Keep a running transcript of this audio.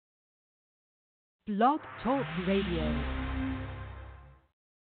Blog Talk Radio.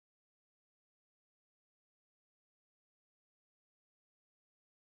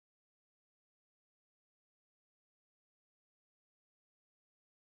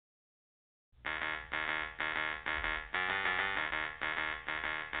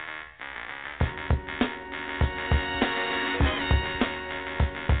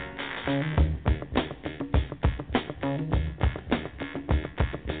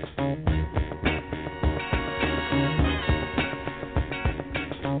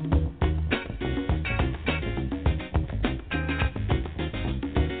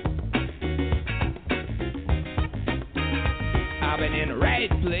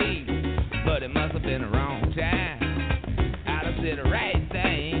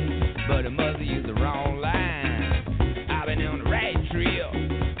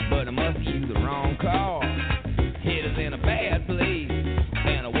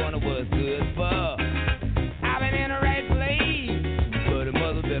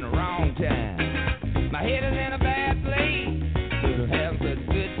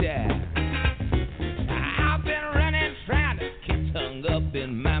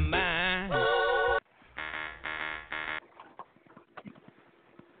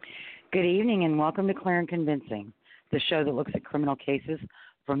 Good evening and welcome to Clear and Convincing, the show that looks at criminal cases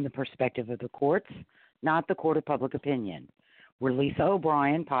from the perspective of the courts, not the court of public opinion. We're Lisa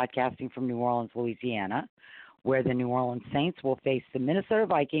O'Brien, podcasting from New Orleans, Louisiana, where the New Orleans Saints will face the Minnesota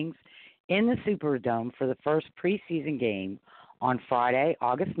Vikings in the Superdome for the first preseason game on Friday,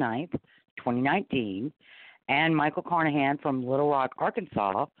 August 9th, 2019, and Michael Carnahan from Little Rock,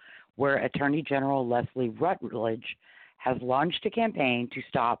 Arkansas, where Attorney General Leslie Rutledge has launched a campaign to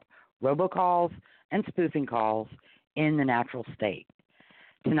stop robocalls and spoofing calls in the natural state.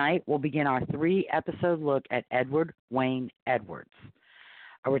 Tonight, we'll begin our 3-episode look at Edward Wayne Edwards.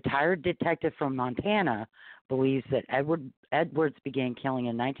 A retired detective from Montana believes that Edwards began killing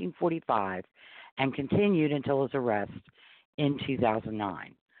in 1945 and continued until his arrest in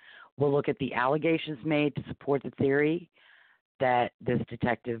 2009. We'll look at the allegations made to support the theory that this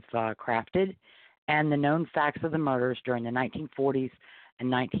detective crafted and the known facts of the murders during the 1940s and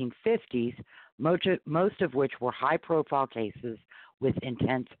 1950s, most of which were high-profile cases with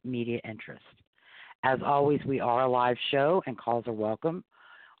intense media interest. As always, we are a live show and calls are welcome.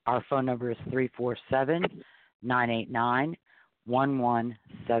 Our phone number is 347-989-1171.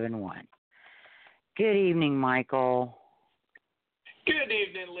 Good evening, Michael. Good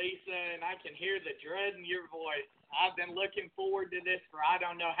evening, Lisa, and I can hear the dread in your voice. I've been looking forward to this for I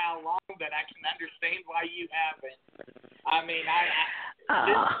don't know how long, but I can understand why you haven't. I mean,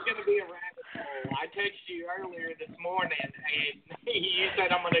 this is going to be a rabbit hole. I texted you earlier this morning, and you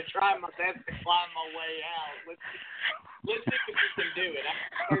said I'm going to try my best to climb my way out. Let's see if we can do it.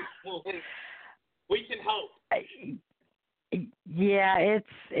 We can hope. Yeah,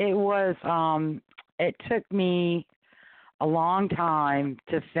 it took me a long time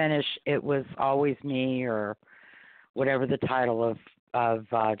to finish It Was Always Me, or whatever the title of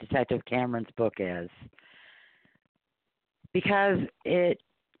Detective Cameron's book is, because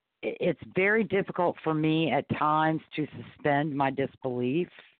it's very difficult for me at times to suspend my disbelief.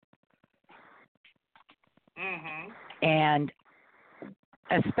 Mm-hmm. And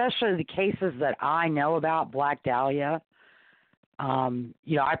especially the cases that I know about, Black Dahlia.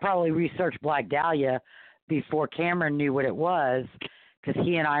 I probably researched Black Dahlia before Cameron knew what it was, because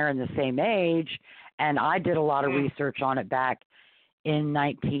he and I are in the same age, and I did a lot of research on it back in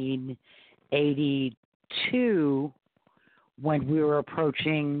 1982 when we were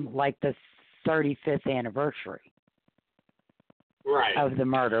approaching like the 35th anniversary of the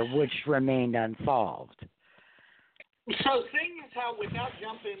murder, which remained unsolved. So seeing as how, without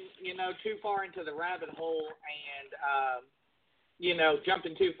jumping, too far into the rabbit hole and,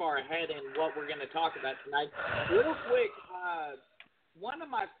 jumping too far ahead in what we're going to talk about tonight, real quick, one of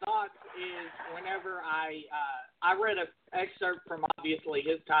my thoughts is whenever I read an excerpt from obviously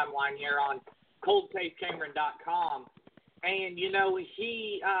his timeline here on coldcasecameron.com, and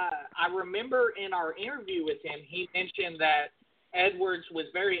I remember in our interview with him, he mentioned that Edwards was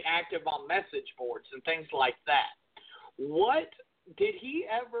very active on message boards and things like that. What did he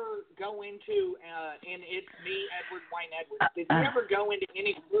ever go into? And it's me, Edward Wayne Edwards. Did he ever go into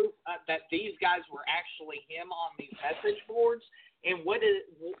any group that these guys were actually him on these message boards? And what do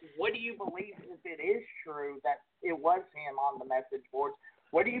you believe, if it is true that it was him on the message boards?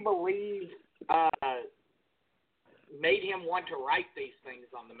 What do you believe made him want to write these things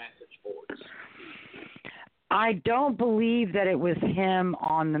on the message boards? I don't believe that it was him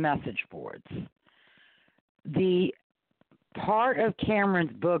on the message boards. part of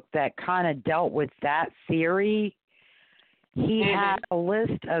Cameron's book that kind of dealt with that theory. He had a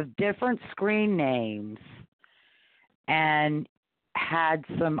list of different screen names and had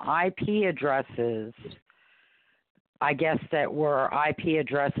some IP addresses, I guess, that were IP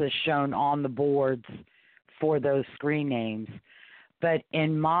addresses shown on the boards for those screen names. But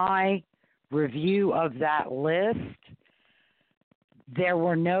in my review of that list, there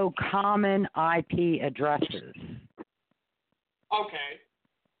were no common IP addresses. Okay.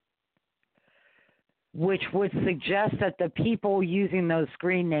 Which would suggest that the people using those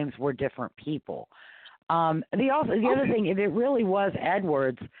screen names were different people. The other thing, if it really was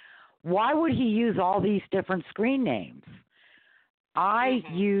Edwards, why would he use all these different screen names? I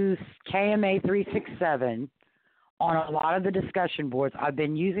use KMA 367 on a lot of the discussion boards. I've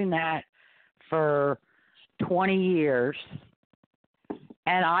been using that for 20 years,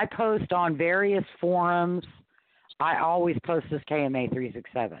 and I post on various forums. I always post as KMA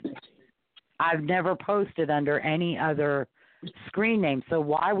 367. I've never posted under any other screen name, so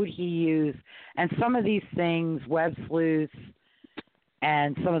why would he use, and some of these things, Web Sleuth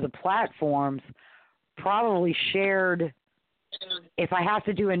and some of the platforms probably shared, if I had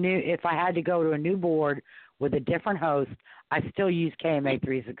to go to a new board with a different host, I still use KMA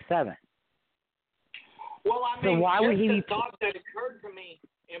 367. Well, I mean, so why would he the thought that occurred to me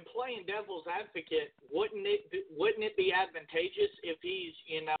in playing devil's advocate, wouldn't it be advantageous if he's,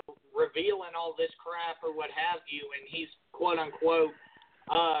 revealing all this crap or what have you, and he's quote unquote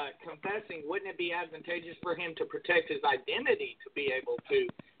confessing? Wouldn't it be advantageous for him to protect his identity to be able to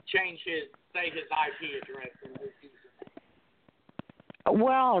change his IP address and his username?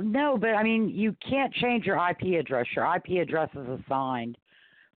 Well, no, but I mean, you can't change your IP address. Your IP address is assigned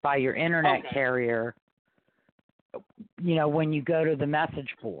by your internet carrier, when you go to the message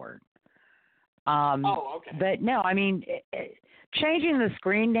board. But no, I mean, changing the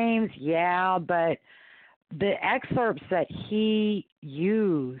screen names, yeah, but the excerpts that he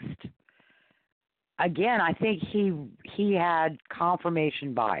used, again, I think he had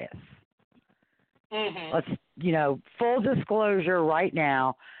confirmation bias. Let's, full disclosure right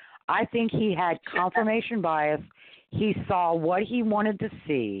now, I think he had confirmation bias. He saw what he wanted to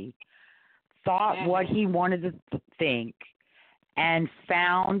see, thought what he wanted to think, and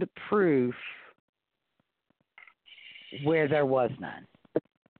found proof where there was none.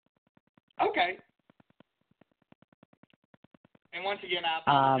 Okay. And once again, I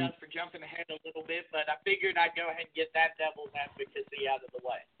apologize for jumping ahead a little bit, but I figured I'd go ahead and get that devil's advocacy out of the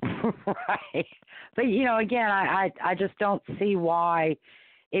way. Right. But, again, I just don't see why,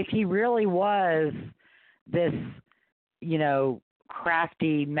 if he really was this,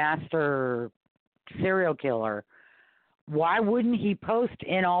 crafty master serial killer, why wouldn't he post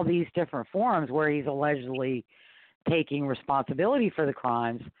in all these different forums where he's allegedly taking responsibility for the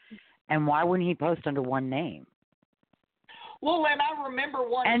crimes, and why wouldn't he post under one name? Well, and I remember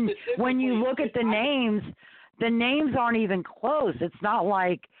one. And when you look at the names aren't even close. It's not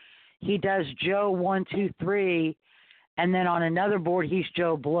like he does Joe 123, and then on another board he's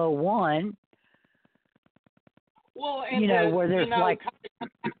Joe Blow 1. Well, and where there's your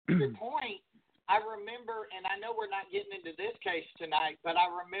point. I remember, and I know we're not getting into this case tonight, but I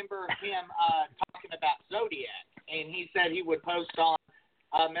remember him talking about Zodiac, and he said he would post on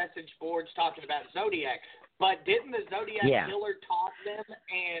message boards talking about Zodiac. But didn't the Zodiac killer taunt them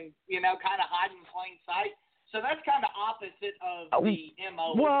and, kind of hide in plain sight? So that's kind of opposite of the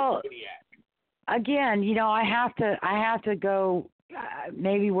MO of Zodiac. Again, I have to go,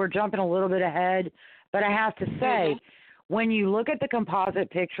 maybe we're jumping a little bit ahead, but I have to say, when you look at the composite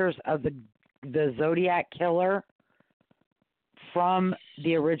pictures of the Zodiac killer from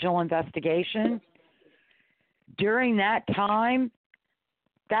the original investigation, during that time,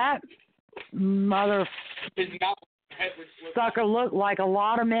 that mother sucker looked like a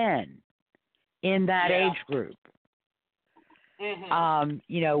lot of men in that age group. And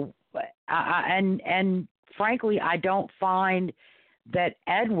frankly, I don't find that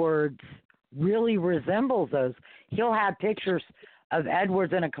Edwards really resembles those. He'll have pictures of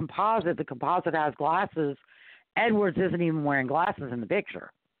Edwards in a composite. The composite has glasses. Edwards isn't even wearing glasses in the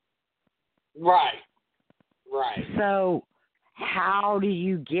picture. Right. So how do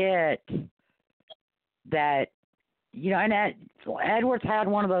you get that, and Edwards had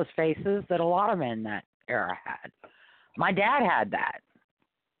one of those faces that a lot of men in that era had. My dad had that.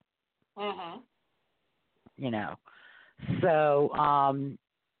 So,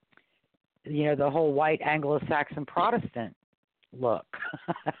 the whole white Anglo-Saxon Protestant look.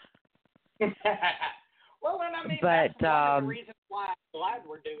 Well, and I mean, but that's one of the reasons why I'm glad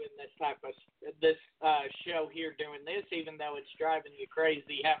we're doing this show here, doing this, even though it's driving you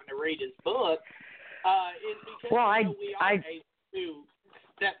crazy having to read his book, is because we are able to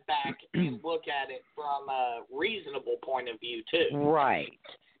step back and look at it from a reasonable point of view too. Right.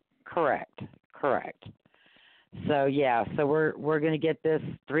 Correct. So so we're going to get this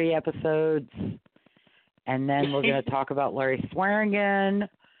 3 episodes, and then we're going to talk about Larry Swearingen.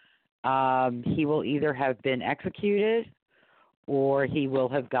 He will either have been executed or he will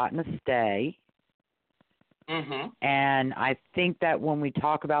have gotten a stay. Mm-hmm. And I think that when we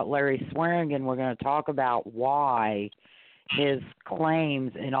talk about Larry Swearingen, we're going to talk about why his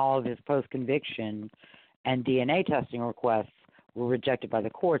claims in all of his post-conviction and DNA testing requests were rejected by the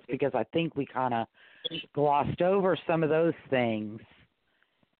courts, because I think we kind of glossed over some of those things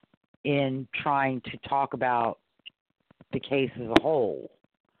in trying to talk about the case as a whole.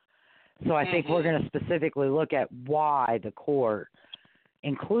 So I think we're going to specifically look at why the court,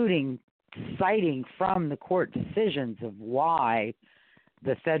 including citing from the court decisions of why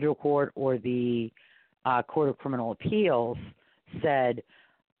the federal court or the Court of Criminal Appeals said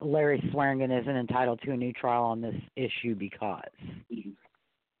Larry Swearingen isn't entitled to a new trial on this issue because.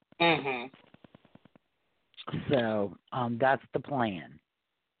 Mm-hmm. So that's the plan.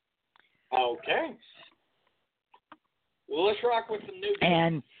 Okay. Well, let's rock with some new.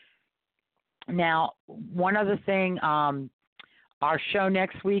 And now, one other thing, our show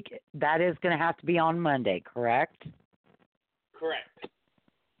next week, that is going to have to be on Monday, correct? Correct.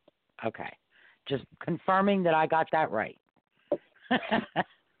 Okay. Just confirming that I got that right.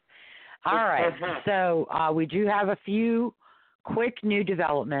 All right. So we do have a few quick new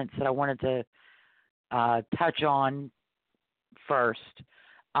developments that I wanted to touch on first.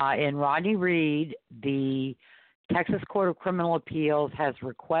 In Rodney Reed, the Texas Court of Criminal Appeals has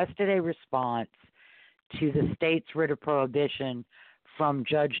requested a response to the state's writ of prohibition from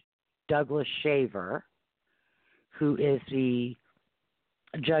Judge Douglas Shaver, who is the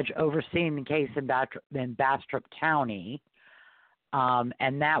judge overseeing the case in Bastrop County.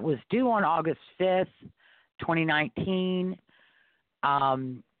 And that was due on August 5th, 2019.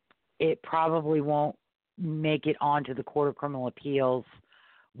 It probably won't make it onto the Court of Criminal Appeals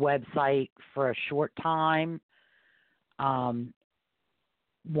website for a short time. Once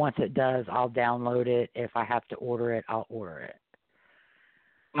it does, I'll download it. If I have to order it, I'll order it.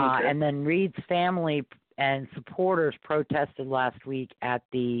 Okay. And then Reed's family and supporters protested last week at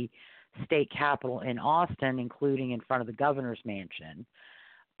the state capitol in Austin, including in front of the governor's mansion.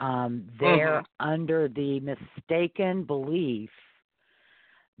 They're under the mistaken belief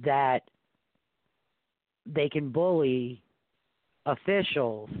that they can bully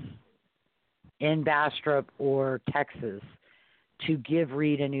officials in Bastrop or Texas to give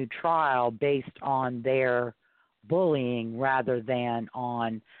Reed a new trial based on their bullying rather than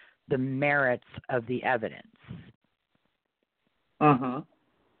on the merits of the evidence of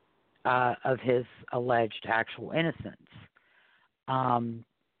his alleged actual innocence.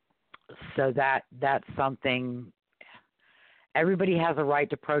 So that's something. Everybody has a right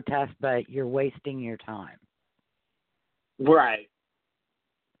to protest, but you're wasting your time. Right.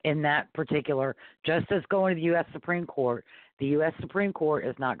 In that particular, just as going to the U.S. Supreme Court, the U.S. Supreme Court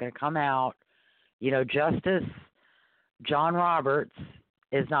is not going to come out. Justice John Roberts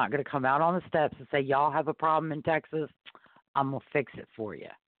is not going to come out on the steps and say, y'all have a problem in Texas, I'm going to fix it for you.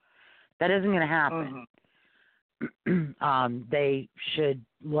 That isn't going to happen. They should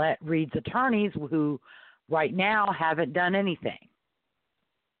let Reed's attorneys, who right now haven't done anything.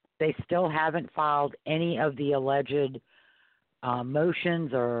 They still haven't filed any of the alleged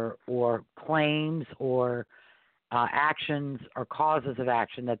motions or claims or actions or causes of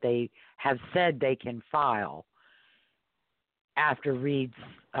action that they have said they can file after Reed's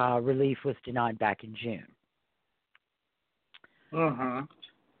relief was denied back in June.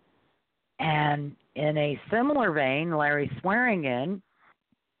 And in a similar vein, Larry Swearingen,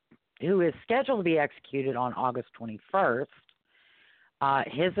 who is scheduled to be executed on August 21st,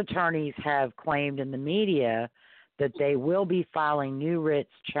 his attorneys have claimed in the media that they will be filing new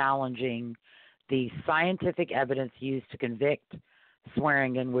writs challenging the scientific evidence used to convict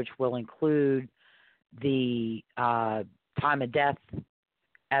Swearingen, which will include the time of death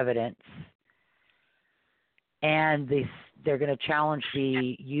evidence, and they're going to challenge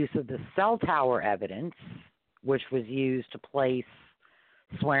the use of the cell tower evidence, which was used to place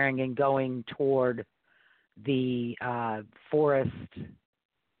Swearingen going toward the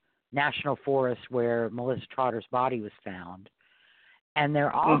national forest where Melissa Trotter's body was found. And they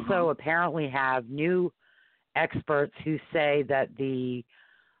also apparently have new experts who say that the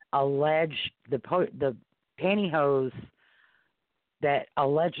pantyhose that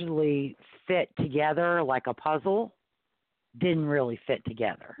allegedly fit together like a puzzle didn't really fit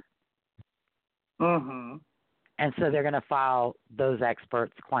together. Mm-hmm. And so they're going to file those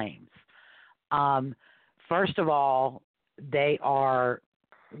experts' claims. First of all, they are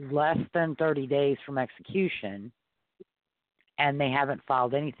less than 30 days from execution, and they haven't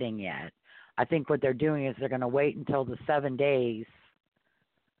filed anything yet. I think what they're doing is they're going to wait until the 7 days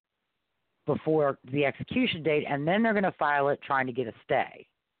before the execution date, and then they're going to file it trying to get a stay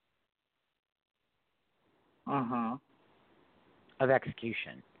of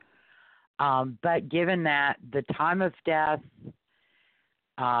execution. But given that the time of death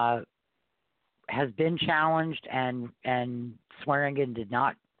has been challenged and Swearingen did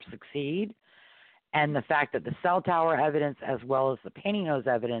not succeed, and the fact that the cell tower evidence as well as the pantyhose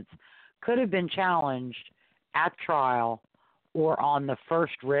evidence could have been challenged at trial or on the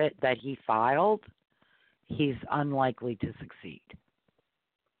first writ that he filed, he's unlikely to succeed.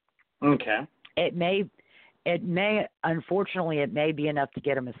 Okay. Unfortunately, it may be enough to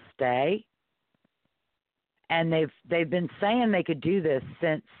get him a stay. And they've been saying they could do this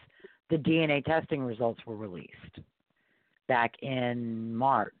since the DNA testing results were released back in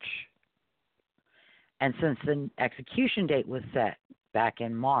March. And since the execution date was set back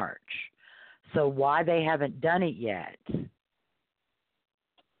in March. So why they haven't done it yet,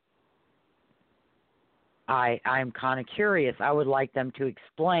 I'm kind of curious. I would like them to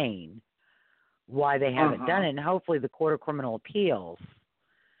explain why they haven't done it. And hopefully the Court of Criminal Appeals,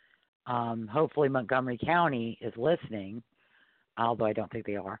 hopefully Montgomery County is listening, although I don't think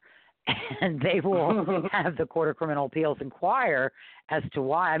they are, and they will have the Court of Criminal Appeals inquire as to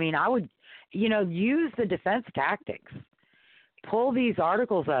why. I mean, I would, use the defense tactics. Pull these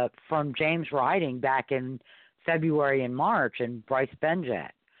articles up from James Writing back in February and March and Bryce Benjet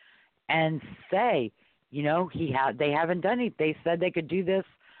and say, they haven't done it. They said they could do this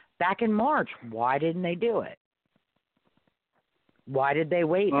back in March. Why didn't they do it? Why did they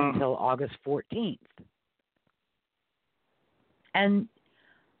wait until August 14th? And,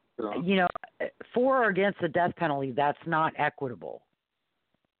 for or against the death penalty, that's not equitable.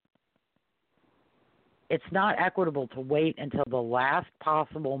 It's not equitable to wait until the last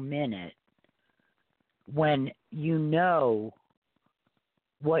possible minute when you know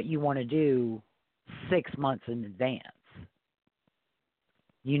what you want to do 6 months in advance.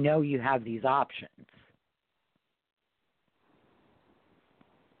 You have these options.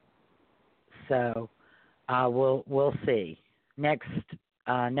 So we'll see. Next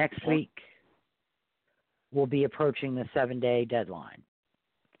week we'll be approaching the 7-day deadline.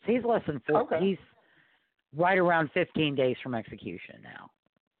 So he's less than 4. Okay. He's right around 15 days from execution now.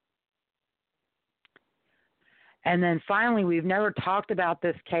 And then finally, we've never talked about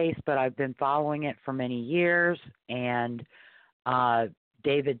this case, but I've been following it for many years. And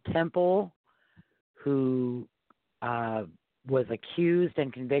David Temple, who was accused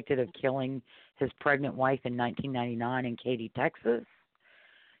and convicted of killing his pregnant wife in 1999 in Katy, Texas,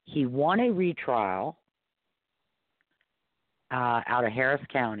 he won a retrial out of Harris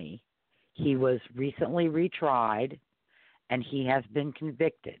County. He was recently retried, and he has been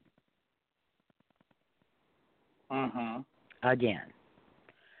convicted. Again.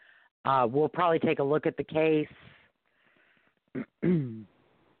 We'll probably take a look at the case.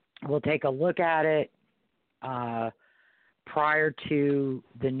 We'll take a look at it prior to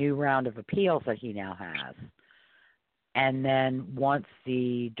the new round of appeals that he now has. And then once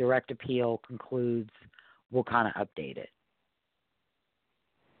the direct appeal concludes, we'll kind of update it.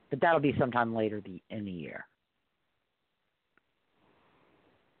 But that'll be sometime later in the year.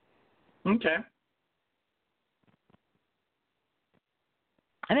 Okay.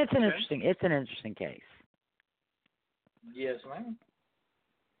 And it's an interesting case. Yes, ma'am.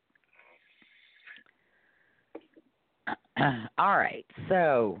 All right.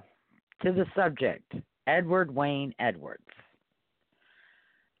 So, to the subject, Edward Wayne Edwards.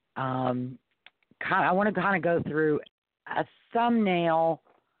 I want to kind of go through a thumbnail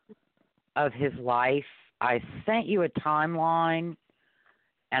of his life. I sent you a timeline,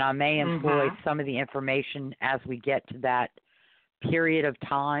 and I may employ some of the information as we get to that period of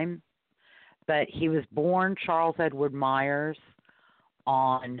time. But he was born Charles Edward Myers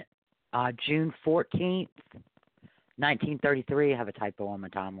on June 14th, 1933. I have a typo on my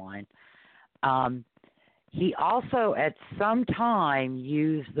timeline. He also at some time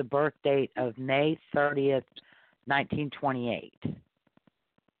used the birth date of May 30th, 1928.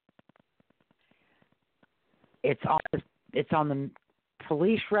 It's on the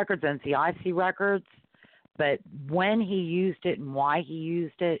police records and NCIC records, but when he used it and why he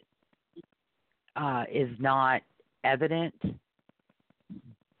used it, is not evident,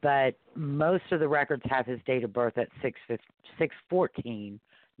 but most of the records have his date of birth at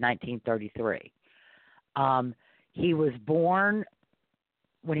 6/14/1933. He was born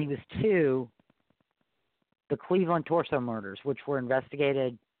when he was 2. The Cleveland torso murders, which were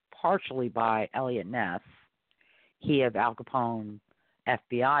investigated partially by Elliot Ness, he of Al Capone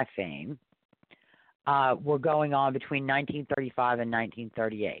FBI fame, were going on between 1935 and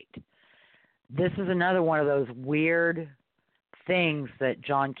 1938. This is another one of those weird things that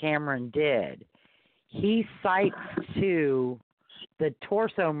John Cameron did. He cites to the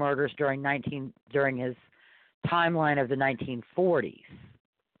torso murders during his timeline of the 1940s.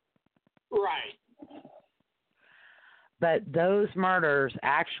 Right. But those murders,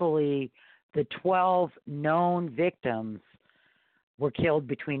 actually, the 12 known victims were killed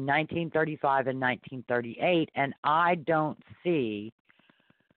between 1935 and 1938, and I don't see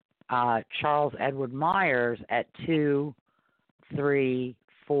Charles Edward Myers at 2, 3,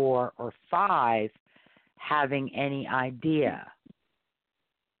 4, or 5 having any idea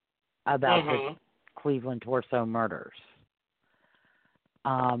about the Cleveland torso murders.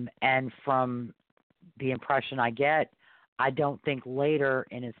 And from the impression I get, I don't think later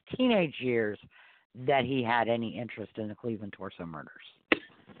in his teenage years that he had any interest in the Cleveland torso murders.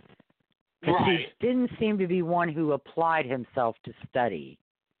 Right. He didn't seem to be one who applied himself to study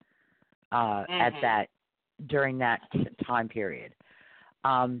during that time period.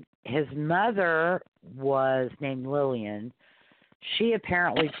 His mother was named Lillian. She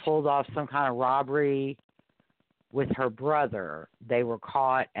apparently pulled off some kind of robbery with her brother. They were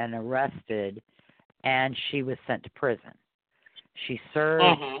caught and arrested, and she was sent to prison. She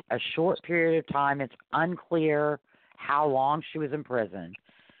served a short period of time. It's unclear how long she was in prison.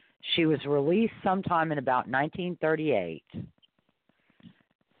 She was released sometime in about 1938,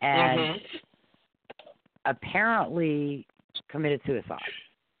 and apparently committed suicide.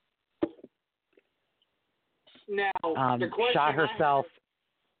 Now, the question shot herself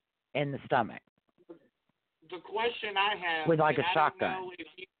in the stomach. The question I have, with like a I shotgun. don't know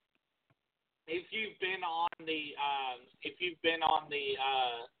if you've been on the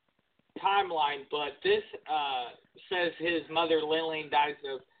timeline, but this says his mother Lillian dies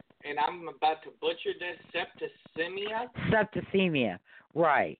of, and I'm about to butcher this, septicemia. Septicemia,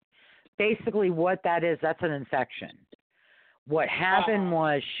 right. Basically what that is, that's an infection. What happened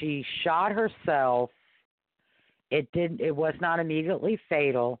was she shot herself. It was not immediately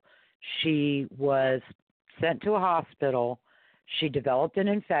fatal. She was sent to a hospital. She developed an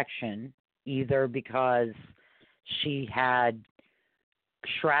infection, either because she had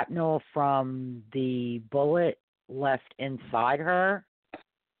shrapnel from the bullet left inside her,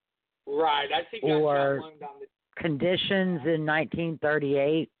 right? I think or conditions in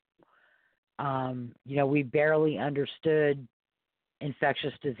 1938. We barely understood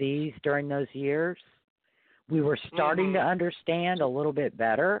infectious disease during those years. We were starting to understand a little bit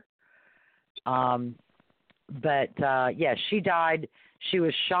better. But she died. She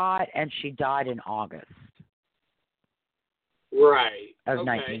was shot, and she died in August. Right. Of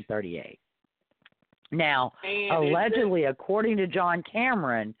 1938. Now, allegedly, according to John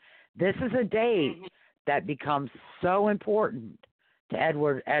Cameron, this is a date that becomes so important to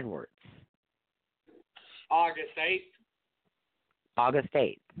Edward Edwards. August 8th? August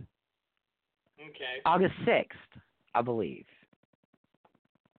 8th. Okay. August 6th, I believe.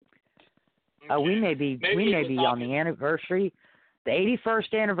 Okay. We may be on the anniversary, the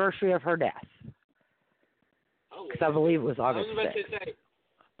 81st anniversary of her death. Because I believe it was August 6th. I was about to say,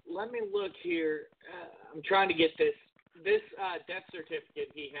 let me look here. I'm trying to get this. This death certificate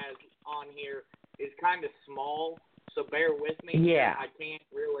he has on here is kind of small, so bear with me. Yeah. I can't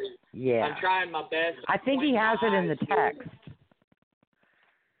really. Yeah. I'm trying my best. I think he has it in the text.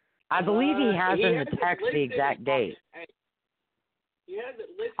 I believe he has in the text the exact date. He has it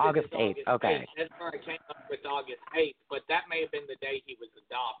listed August as 8th, okay. 8th. That's where I came up with August 8th, but that may have been the day he was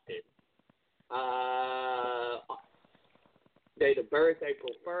adopted. Date of birth,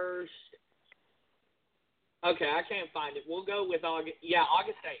 April 1st. Okay, I can't find it. We'll go with August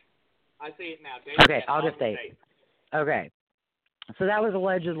 8th. I see it now. August 8th. Okay. So that was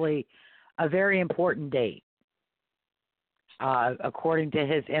allegedly a very important date, according to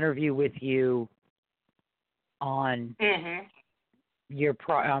his interview with you on your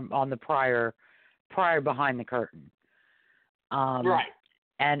on the prior Behind the Curtain. Right.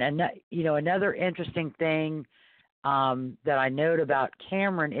 And another interesting thing that I note about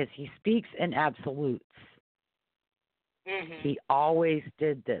Cameron is he speaks in absolutes. He always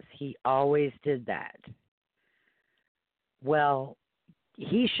did this. He always did that. Well,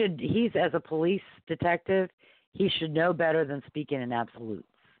 he's as a police detective, he should know better than speaking in absolutes.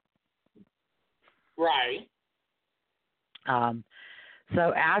 Right.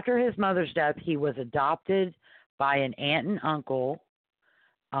 So after his mother's death, he was adopted by an aunt and uncle,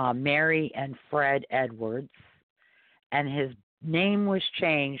 Mary and Fred Edwards, and his name was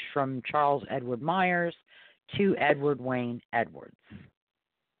changed from Charles Edward Myers to Edward Wayne Edwards.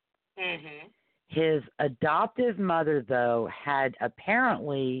 Mm-hmm. His adoptive mother, though, had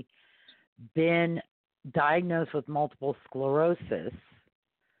apparently been diagnosed with multiple sclerosis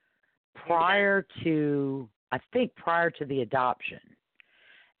prior to the adoption,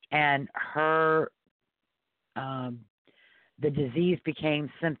 and her the disease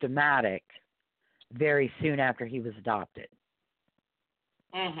became symptomatic very soon after he was adopted.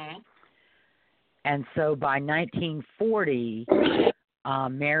 Mm-hmm. And so by 1940,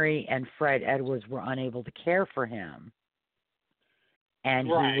 Mary and Fred Edwards were unable to care for him, and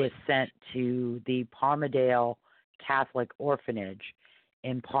he was sent to the Parmadale Catholic Orphanage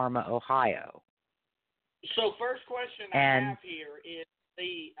in Parma, Ohio. So first question I have here is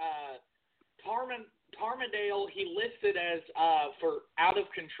the Parmadale, he listed as for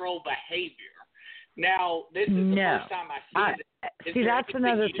out-of-control behavior. Now, this is the first time I see it. See, that's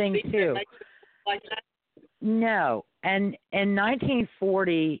another thing, too. Like that? No. And in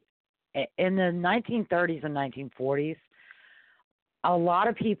 1940, in the 1930s and 1940s, a lot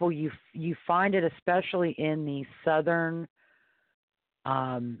of people, you find it especially in the southern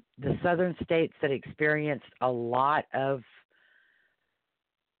states that experienced a lot of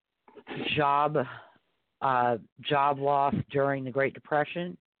job loss during the Great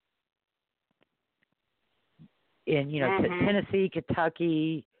Depression. In Tennessee,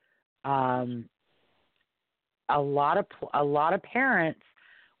 Kentucky, a lot of parents,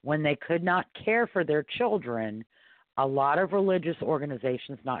 when they could not care for their children, a lot of religious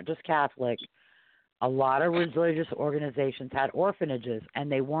organizations, not just Catholic, a lot of religious organizations had orphanages,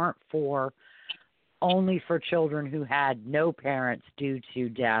 and they weren't only for children who had no parents due to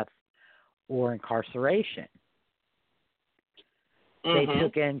death or incarceration. They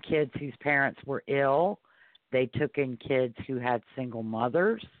took in kids whose parents were ill. They took in kids who had single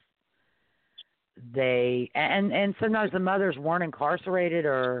mothers. And sometimes the mothers weren't incarcerated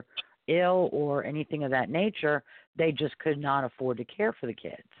or ill or anything of that nature. They just could not afford to care for the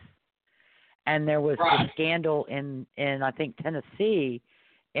kids. And there was a scandal in I think Tennessee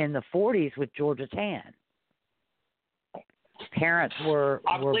in the 40s with Georgia Tan. Parents were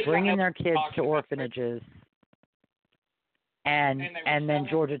bringing their kids to orphanages. And then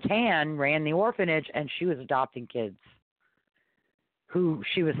Georgia Tan ran the orphanage, and she was adopting kids who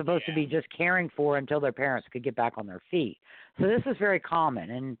she was supposed to be just caring for until their parents could get back on their feet. So this is very common.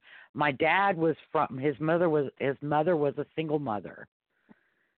 And my dad was his mother was a single mother.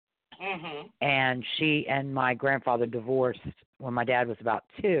 Mm-hmm. And she and my grandfather divorced when my dad was about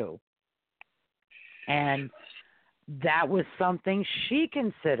 2. And that was something she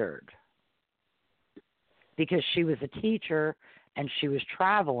considered, because she was a teacher and she was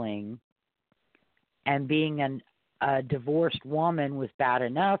traveling, and being a divorced woman was bad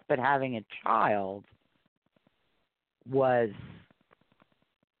enough, but having a child was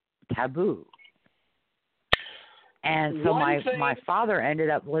taboo. And so my father ended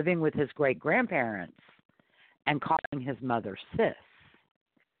up living with his great-grandparents and calling his mother sis.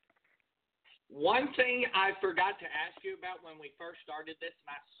 One thing I forgot to ask you about when we first started this, and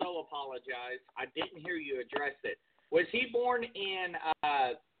I so apologize, I didn't hear you address it. Was he born in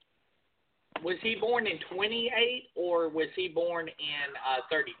 28, or was he born in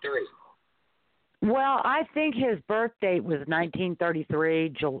 33? Well, I think his birth date was 1933,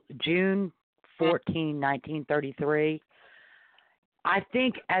 June 14, 1933. I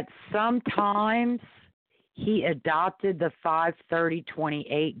think at some times he adopted the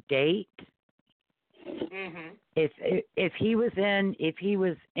 5/30/28 date. Mm-hmm. If he was in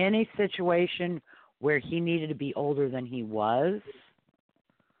a situation where he needed to be older than he was,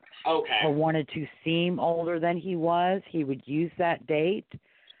 or wanted to seem older than he was, he would use that date.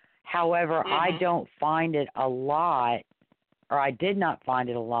 However, I don't find it a lot, or I did not find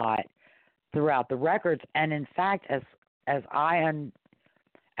it a lot throughout the records. And in fact, as I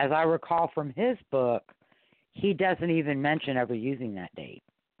recall from his book, he doesn't even mention ever using that date.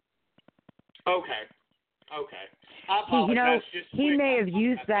 Okay. I apologize. He may have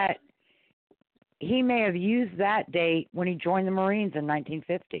used that. He may have used that date when he joined the Marines in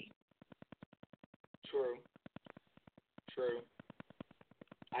 1950. True.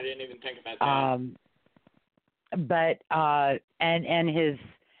 I didn't even think about that. But and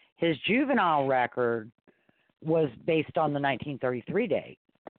his juvenile record was based on the 1933 date.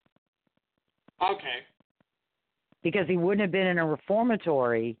 Okay. Because he wouldn't have been in a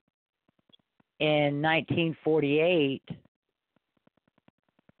reformatory in 1948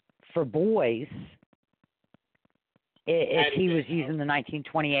 for boys if he was using the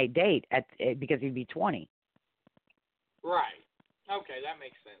 1928 date because he'd be 20. Right. Okay, that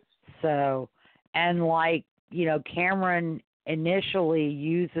makes sense. So, and like, you know, Cameron initially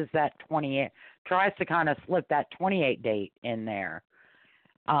uses that 28, tries to kind of slip that 28 date in there.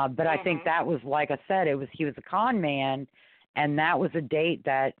 But I think that was, like I said, he was a con man, and that was a date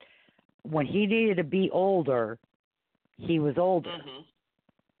that when he needed to be older, he was older.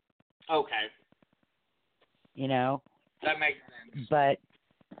 Okay. You know? That makes sense. But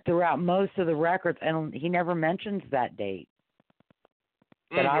throughout most of the records, and he never mentions that date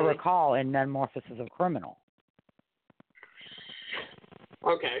that I recall in Metamorphosis of a Criminal.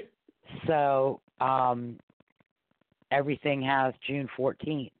 Okay. So, everything has June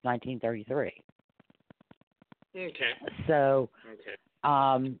 14th, 1933. Okay. So,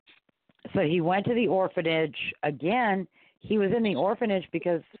 so he went to the orphanage. Again, he was in the orphanage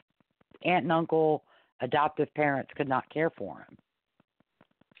because aunt and uncle, adoptive parents, could not care for him.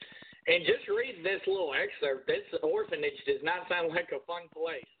 And just read this little excerpt. This orphanage does not sound like a fun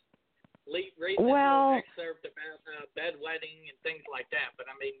place. Read this little excerpt about bedwetting and things like that. But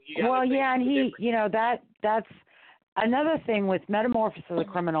I mean, you got and he, you know, that's another thing with Metamorphosis of the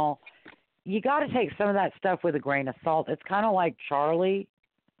Criminal. You got to take some of that stuff with a grain of salt. It's kind of like Charlie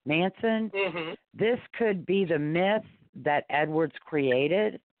Manson. This could be the myth that Edwards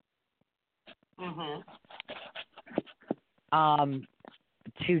created.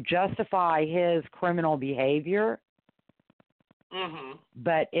 To justify his criminal behavior,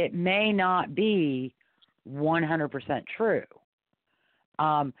 but it may not be 100% true.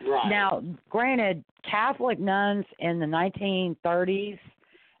 Now, granted, Catholic nuns in the 1930s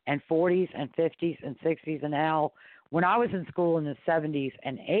and 40s and 50s and 60s and hell, when I was in school in the 70s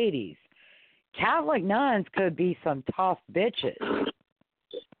and 80s, Catholic nuns could be some tough bitches.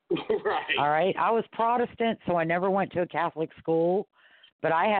 Right. All right. I was Protestant, so I never went to a Catholic school,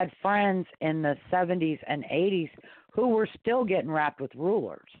 but I had friends in the 70s and 80s who were still getting wrapped with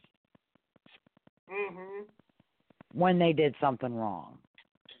rulers when they did something wrong.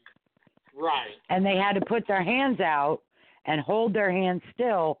 Right. And they had to put their hands out and hold their hands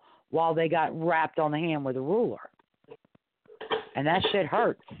still while they got wrapped on the hand with a ruler. And that shit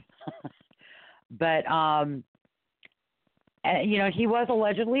hurts. But, you know, he was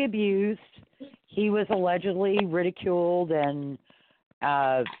allegedly abused. He was allegedly ridiculed and,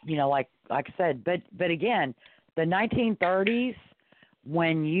 you know, like I said, but again, the 1930s,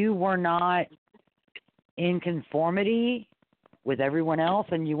 when you were not in conformity with everyone else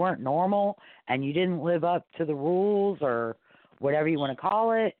and you weren't normal and you didn't live up to the rules or whatever you want to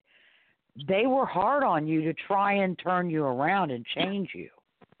call it, they were hard on you to try and turn you around and change you.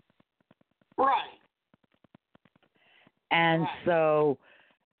 Right. And so,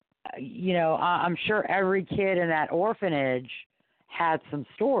 you know, I'm sure every kid in that orphanage had some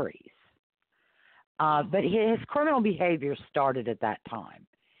stories. But his criminal behavior started at that time.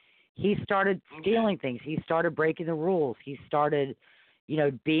 He started stealing things. He started breaking the rules. He started, you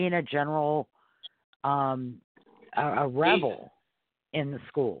know, being a general, a rebel in the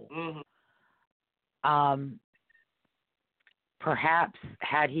school. Perhaps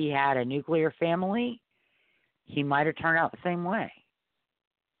had he had a nuclear family, he might have turned out the same way.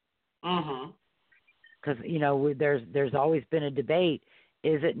 Because, you know, there's always been a debate,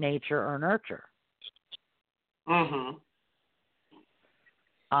 is it nature or nurture?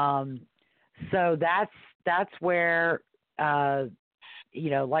 So that's where, you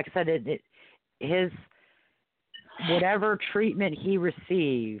know, like I said, his whatever treatment he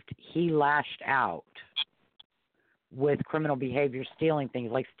received, he lashed out with criminal behavior, stealing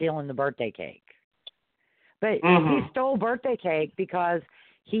things, like stealing the birthday cake. But he stole birthday cake because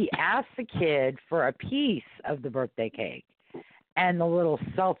he asked the kid for a piece of the birthday cake, and the little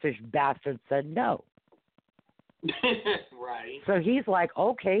selfish bastard said no. Right. So he's like,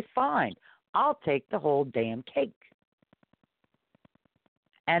 okay, fine. I'll take the whole damn cake.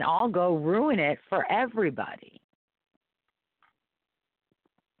 And I'll go ruin it for everybody.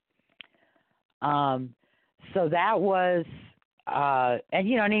 So that was, and,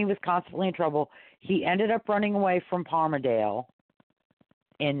 you know, and he was constantly in trouble. He ended up running away from Palmerdale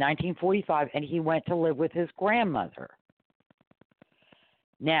in 1945, and he went to live with his grandmother.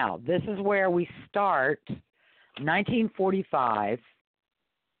 Now, this is where we start, 1945.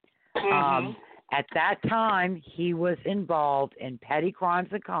 At that time, he was involved in petty crimes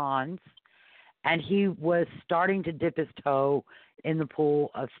and cons, and he was starting to dip his toe in the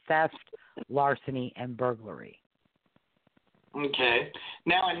pool of theft, larceny, and burglary. Okay.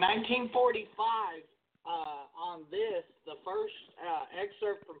 Now, in 1945, on this, the first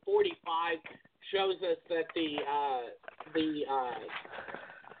excerpt from 45 shows us that the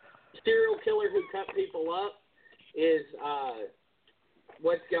serial killer who cut people up is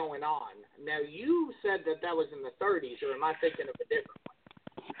what's going on. Now, you said that was in the 30s, or am I thinking of a different one?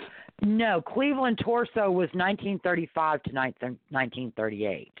 No, Cleveland Torso was 1935 to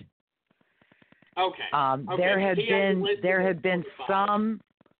 1938. Okay. There had been some.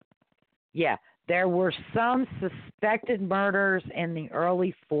 Yeah, there were some suspected murders in the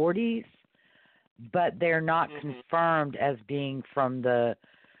early 40s, but they're not confirmed as being from the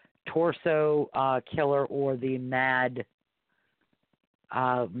Torso killer or the Mad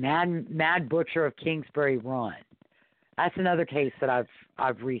Butcher of Kingsbury Run. That's another case that I've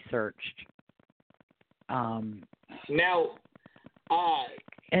researched. Now,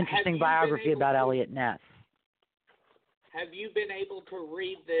 interesting biography about Elliot Ness. Have you been able to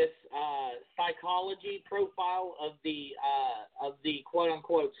read this psychology profile of the quote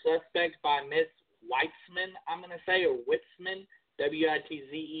unquote suspect by Miss Weitzman? I'm going to say, or Witzman,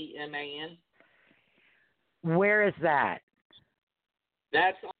 Witzzeman. Where is that?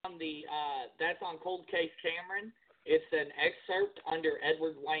 That's on Cold Case Cameron. It's an excerpt under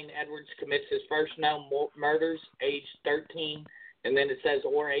Edward Wayne Edwards commits his first known murders, age 13, and then it says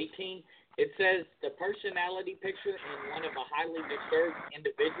or 18. It says the personality picture in one of a highly disturbed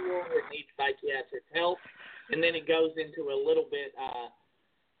individual who needs psychiatric help, and then it goes into a little bit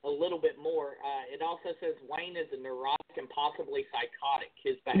more. It also says Wayne is a neurotic and possibly psychotic.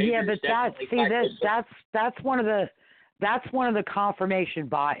 His behavior is definitely that's one of the confirmation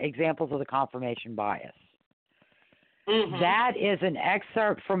examples of the confirmation bias. Mm-hmm. That is an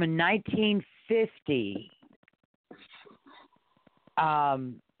excerpt from a 1950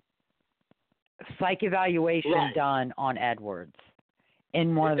 psych evaluation done on Edwards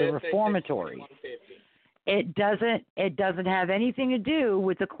in one of the reformatories. It doesn't have anything to do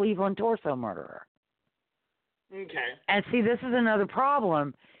with the Cleveland Torso murderer. Okay. And see, this is another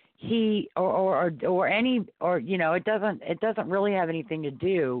problem. It doesn't really have anything to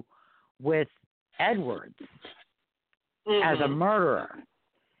do with Edwards as a murderer.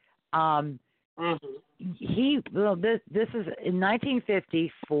 This is in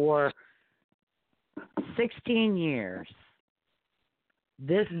 1950 for 16 years.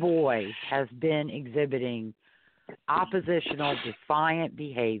 This boy has been exhibiting oppositional, defiant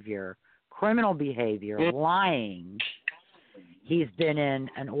behavior, criminal behavior, lying. He's been in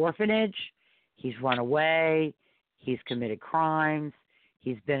an orphanage. He's run away. He's committed crimes.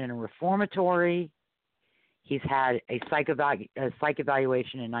 He's been in a reformatory. He's had a psych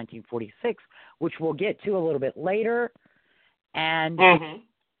evaluation in 1946, which we'll get to a little bit later. And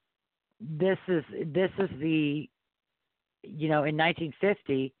this is the, in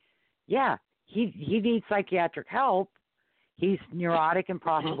 1950, he needs psychiatric help. He's neurotic and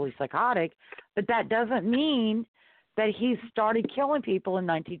possibly psychotic, but that doesn't mean that he started killing people in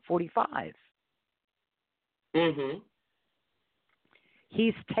 1945.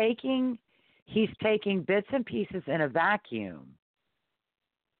 He's taking bits and pieces in a vacuum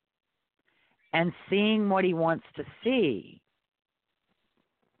and seeing what he wants to see.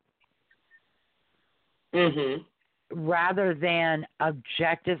 Rather than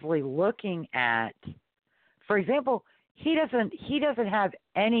objectively looking at, for example, he doesn't have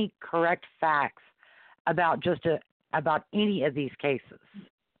any correct facts about about any of these cases.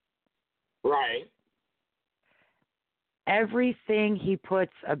 Right. Everything he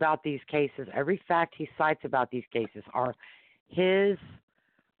puts about these cases, every fact he cites about these cases are his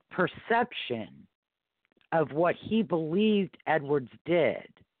perception of what he believed Edwards did.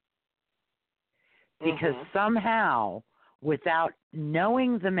 Because somehow, without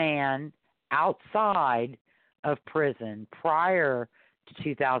knowing the man outside of prison prior to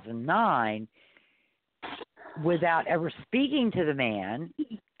 2009, without ever speaking to the man,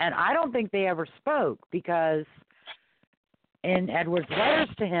 and I don't think they ever spoke, because in Edwards' letters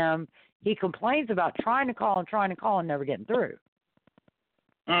to him, he complains about trying to call and never getting through.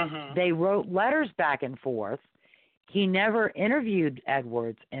 They wrote letters back and forth. He never interviewed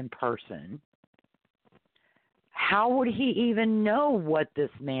Edwards in person. How would he even know what this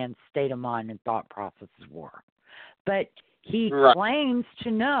man's state of mind and thought processes were? But he claims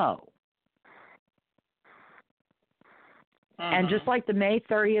to know. And just like the May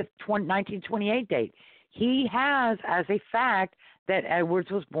 30th, 1928 date, he has as a fact that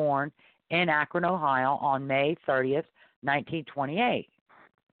Edwards was born in Akron, Ohio on May 30th, 1928.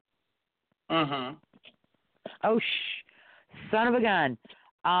 Mhm. Oh, son of a gun.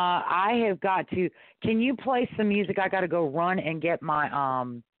 I have got to. Can you play some music? I got to go run and get my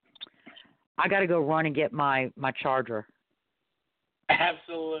my charger.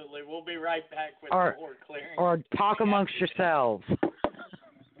 Absolutely. We'll be right back with more clearing. Or talk amongst yourselves.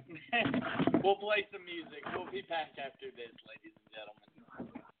 We'll play some music. We'll be back after this, ladies and gentlemen.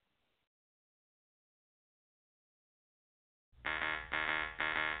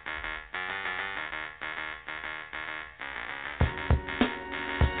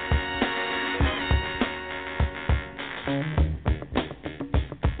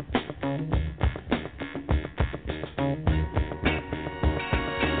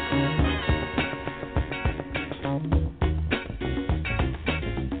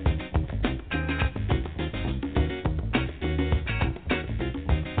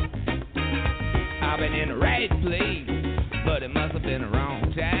 In the right place, but it must have been the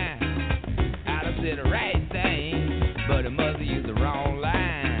wrong time. I done said the right thing, but it must have used the wrong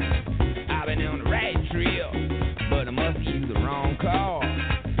line. I've been on the right trail, but I must have used the wrong car.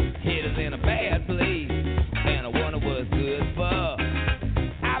 Head is in a bad place, and I wonder what's good for.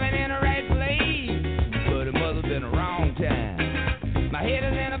 I've been in the right place, but it must have been the wrong time. My head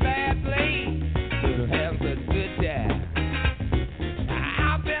is in a bad place, but I'm having such a good time.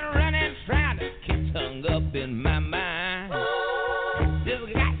 I've been running, trying to hung up in my mind.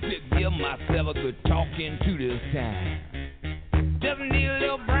 Just got to give myself a good talking to this time. Just need a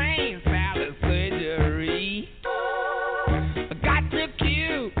little brain salad surgery. I got to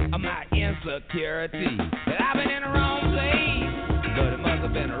cure my insecurity. That I've been in the wrong place, but it must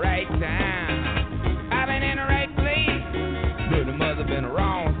have been the right time. I've been in the right place, but it must have been the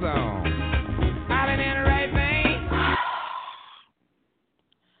wrong song. I've been in the right place.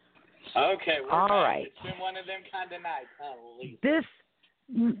 Okay, we're all back. right. It's been one of them kind of nights, huh, Lisa?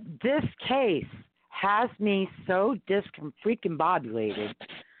 This case has me so freaking-bobulated.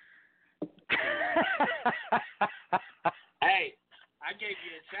 Hey, I gave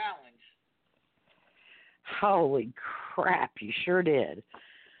you a challenge. Holy crap, you sure did.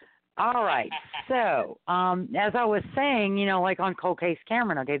 All right, so as I was saying, like on Cold Case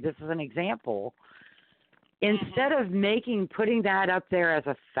Cameron, okay, this is an example. Instead of putting that up there as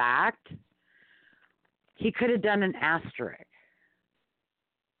a fact, he could have done an asterisk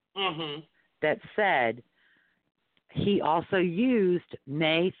that said he also used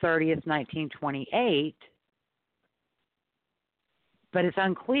May 30th, 1928, but it's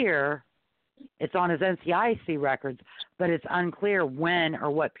unclear. It's on his NCIC records, but it's unclear when or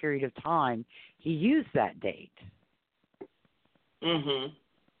what period of time he used that date.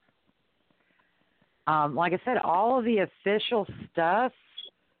 Like I said, all of the official stuff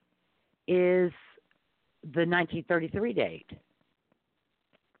is the 1933 date.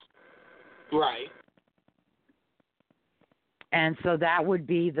 Right. And so that would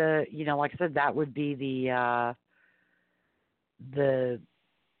be the, like I said, that would be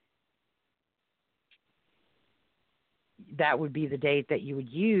that would be the date that you would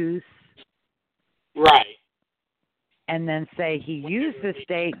use. Right. And then say he used this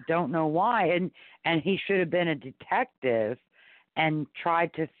date, don't know why, and he should have been a detective and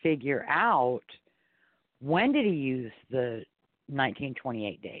tried to figure out when did he use the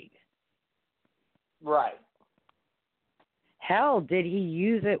 1928 date. Right. Hell, did he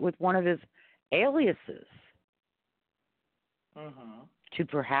use it with one of his aliases to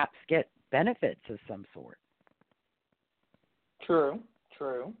perhaps get benefits of some sort? True.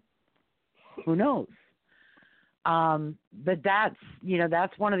 Who knows? But that's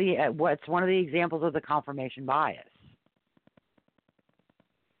one of the examples of the confirmation bias.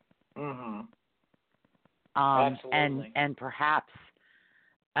 Absolutely. And perhaps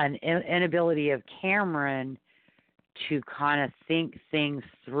an inability of Cameron to kind of think things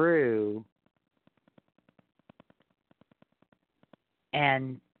through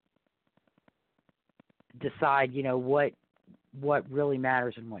and decide, what really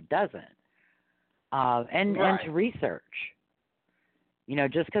matters and what doesn't. And to research.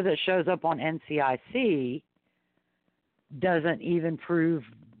 Just because it shows up on NCIC doesn't even prove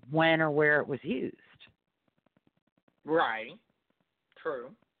when or where it was used. Right. True.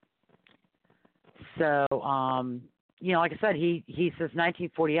 So, like I said, he says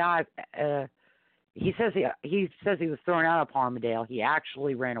 1945. He says he was thrown out of Palmdale. He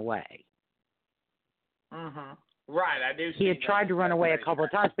actually ran away. Right, I do see He had tried to run away a couple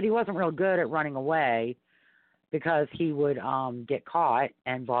of times, but he wasn't real good at running away because he would get caught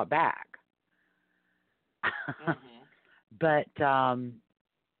and brought back. But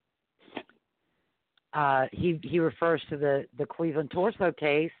he refers to the Cleveland torso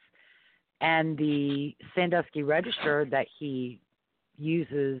case And the Sandusky Register that he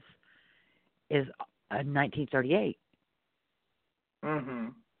uses is 1938. Mm-hmm.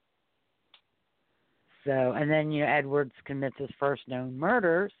 So, and then, Edwards commits his first known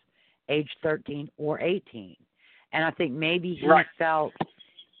murders age 13 or 18. And I think maybe he felt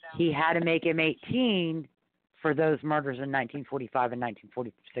he had to make him 18 for those murders in 1945 and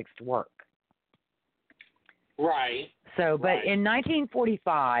 1946 to work. Right. So, but in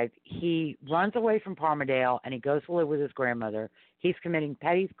 1945, he runs away from Palmerdale and he goes to live with his grandmother. He's committing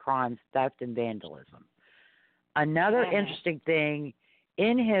petty crimes, theft, and vandalism. Another interesting thing,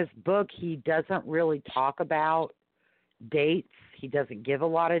 in his book, he doesn't really talk about dates. He doesn't give a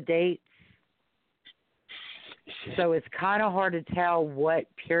lot of dates. So it's kind of hard to tell what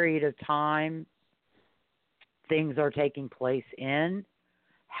period of time things are taking place in.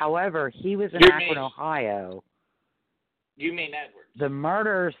 However, he was in Akron, Ohio. You mean Edwards? The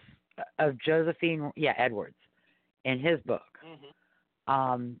murders of Josephine, Edwards, in his book.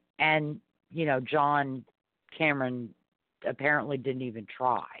 Mm-hmm. And, John Cameron apparently didn't even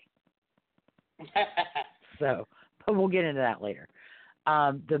try. So, but we'll get into that later.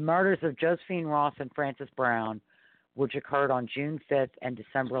 The murders of Josephine Ross and Frances Brown, which occurred on June 5th and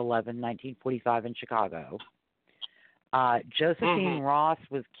December 11, 1945 in Chicago. Josephine Ross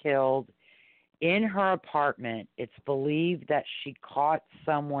was killed in her apartment. It's believed that she caught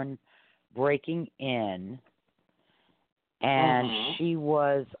someone breaking in, and she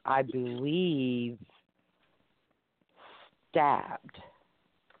was, I believe, stabbed.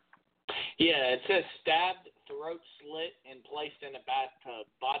 Yeah, it says stabbed, throat slit, and placed in a bathtub,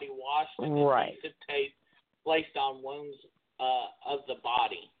 body washed, and adhesive tape placed on wounds of the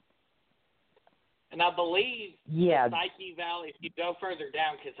body. And I believe the Psyche Valley, if you go further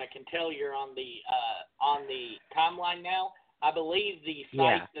down, because I can tell you're on the timeline now, I believe the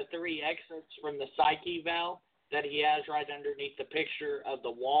three exits from the Psyche Valley that he has right underneath the picture of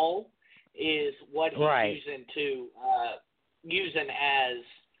the wall is what he's using as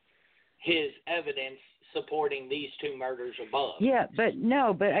his evidence supporting these two murders above. Yeah, but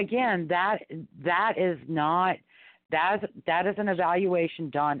again, that is not. That is an evaluation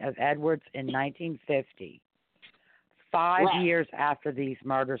done of Edwards in 1950, 5 years after these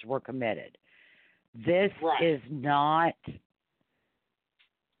murders were committed. This is not.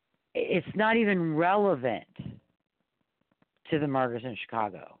 It's not even relevant to the murders in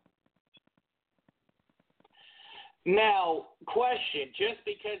Chicago. Now, question: just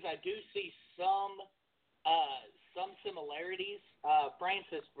because I do see some similarities,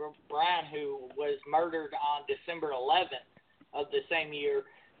 Frances Brown, who was murdered on December 11th of the same year,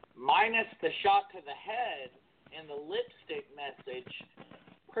 minus the shot to the head and the lipstick message,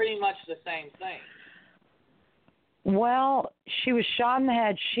 pretty much the same thing. Well, she was shot in the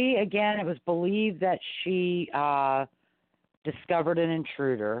head. It was believed that she discovered an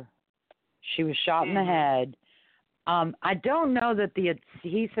intruder. She was shot in the head. I don't know that the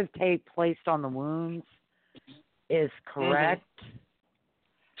adhesive tape placed on the wounds is correct.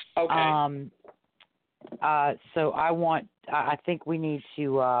 Okay. So I think we need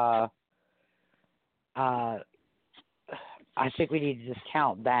to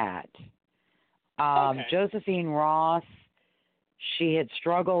discount that. Josephine Ross, she had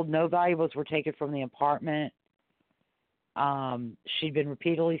struggled. No valuables were taken from the apartment. She'd been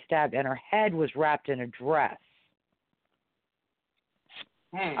repeatedly stabbed, and her head was wrapped in a dress.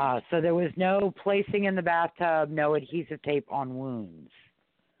 So there was no placing in the bathtub, no adhesive tape on wounds.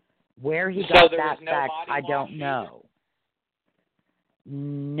 Where he got that back, I don't know.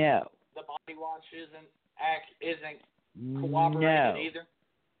 No. The body wash isn't corroborated either?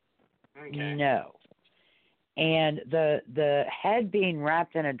 Okay. No. And the head being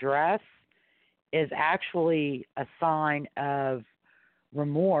wrapped in a dress is actually a sign of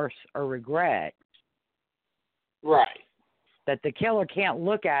remorse or regret. Right. That the killer can't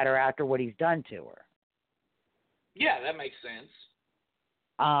look at her after what he's done to her. Yeah, that makes sense.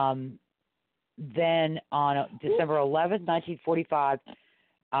 Then on December 11th, 1945,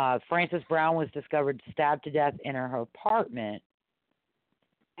 Frances Brown was discovered stabbed to death in her apartment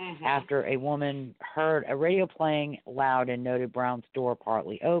after a woman heard a radio playing loud and noted Brown's door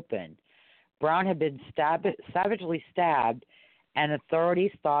partly open. Brown had been savagely stabbed, and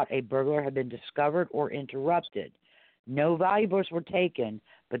authorities thought a burglar had been discovered or interrupted. No valuables were taken,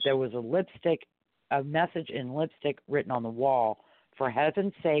 but there was a message in lipstick written on the wall. For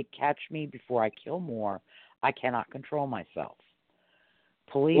heaven's sake, catch me before I kill more. I cannot control myself.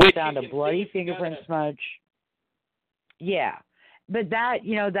 Police found a bloody fingerprint smudge. Yeah. But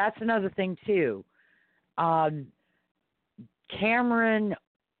that's another thing too. Cameron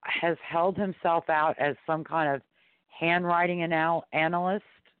has held himself out as some kind of handwriting analyst.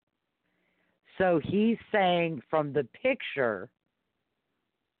 So he's saying from the picture,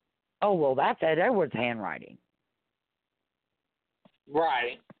 oh, well, that's Ed Edwards' handwriting.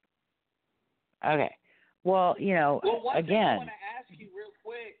 Right. Okay. Well, one again. thing I want to ask you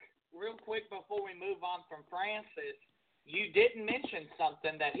real quick before we move on from Francis, you didn't mention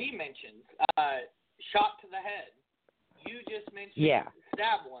something that he mentions, shot to the head. You just mentioned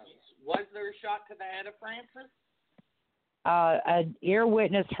stab wounds. Was there a shot to the head of Francis? An ear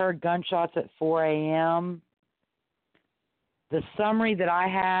witness heard gunshots at 4 a.m. The summary that I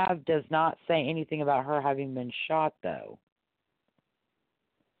have does not say anything about her having been shot, though.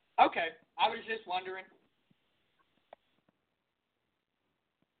 Okay. I was just wondering.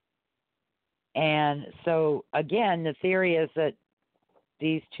 And so, again, the theory is that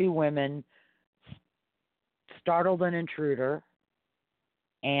these two women startled an intruder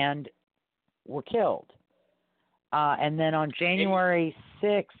and were killed. And then on January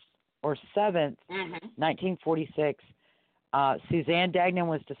 6th or 7th, 1946, Suzanne Degnan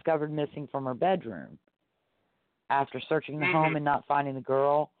was discovered missing from her bedroom. After searching the home and not finding the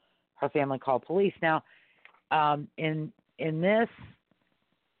girl, her family called police. Now, in this,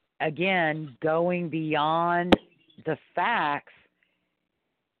 again, going beyond the facts,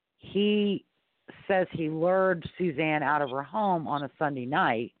 he says he lured Suzanne out of her home on a Sunday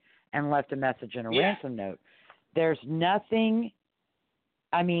night and left a message and a ransom note. There's nothing,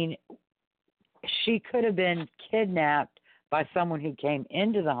 I mean, she could have been kidnapped by someone who came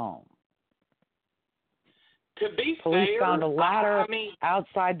into the home. To be Police fair, found a ladder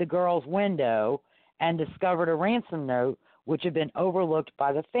outside the girl's window and discovered a ransom note which had been overlooked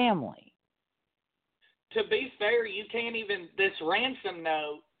by the family. To be fair, you can't even, this ransom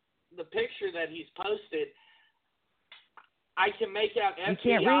note, the picture that he's posted, I can make out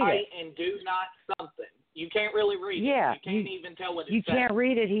FBI and do not something. You can't really read it. You can't even tell what it says. You can't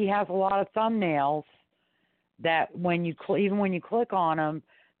read it. He has a lot of thumbnails that even when you click on them,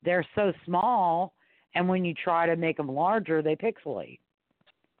 they're so small, and when you try to make them larger, they pixelate.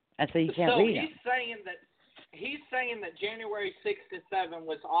 And so you can't read them. He's saying that January 6th to 7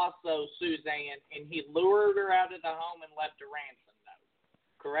 was also Suzanne, and he lured her out of the home and left a ransom note.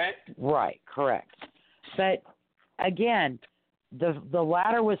 Correct? Right, correct. But again, the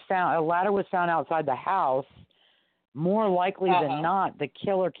ladder was found. A ladder was found outside the house. More likely than not, the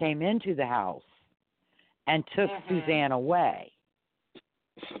killer came into the house and took Suzanne away.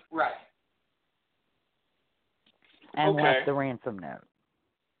 Right. And left the ransom note.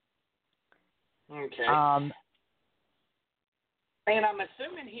 Okay. And I'm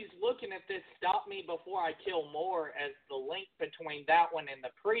assuming he's looking at this "Stop Me Before I Kill More" as the link between that one and the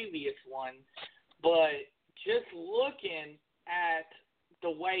previous one. But just looking at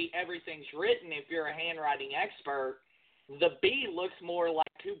the way everything's written, if you're a handwriting expert, the B looks more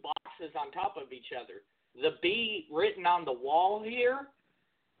like two boxes on top of each other. The B written on the wall here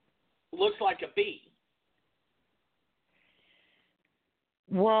looks like a B.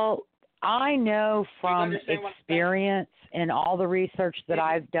 Well, I know from experience in all the research that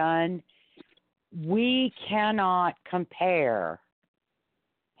I've done, we cannot compare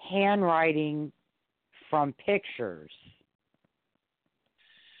handwriting from pictures,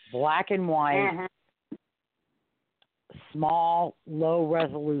 black and white, small,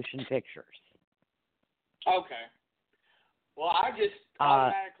 low-resolution pictures. Okay. Well, I just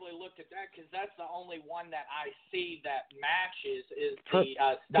automatically looked at that because that's the only one that I see that matches is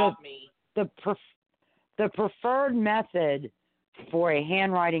the "Stop Me." The preferred method for a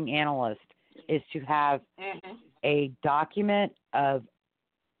handwriting analyst is to have a document of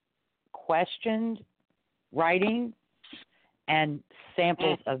questioned writing and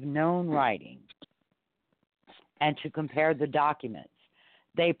samples of known writing, and to compare the documents.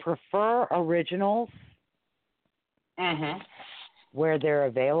 They prefer originals where they're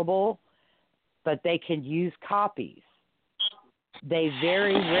available, but they can use copies. They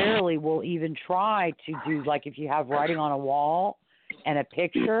very rarely will even try to do, like if you have writing on a wall and a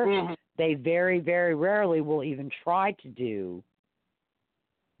picture, they very, very rarely will even try to do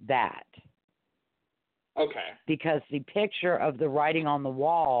that. Okay. Because the picture of the writing on the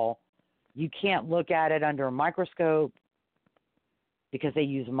wall, you can't look at it under a microscope because they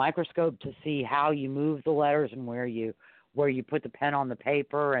use a microscope to see how you move the letters and where you put the pen on the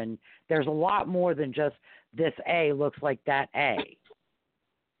paper, and there's a lot more than just this A looks like that A.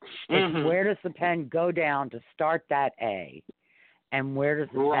 It's where does the pen go down to start that A, and where does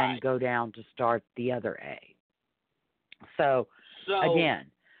the pen go down to start the other A. So again,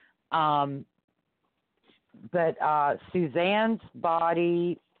 but Suzanne's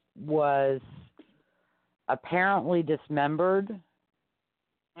body was apparently dismembered.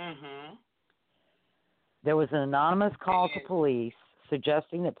 Mm-hmm. There was an anonymous call to police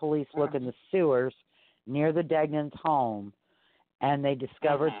suggesting that police look in the sewers near the Degnans' home, and they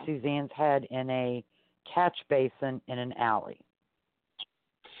discovered Suzanne's head in a catch basin in an alley.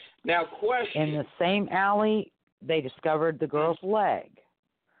 Now, question. In the same alley, they discovered the girl's leg.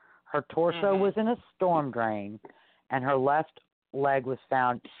 Her torso was in a storm drain, and her left leg was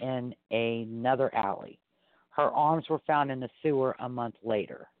found in another alley. Her arms were found in the sewer a month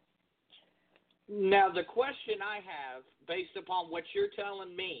later. Now, the question I have, based upon what you're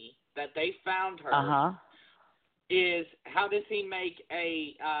telling me, that they found her, is how does he make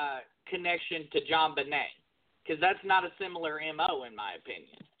a connection to John Bonet? Because that's not a similar MO, in my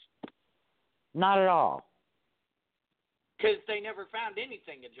opinion. Not at all. Because they never found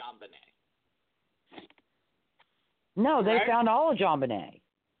anything of John Bonet. No, they found all of John Bonet.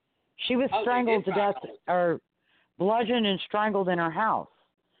 She was strangled to death, or bludgeoned and strangled in her house,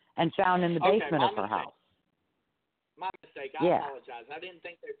 and found in the basement of her house. My mistake. I apologize. I didn't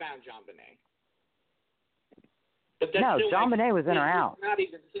think they found John Bonet. But no, John Bonet was in her house. Not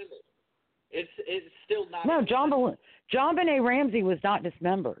even similar. It's still not. No, John Bonet Ramsey was not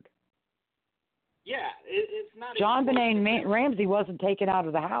dismembered. Yeah, it's not. John Bonet Ramsey wasn't taken out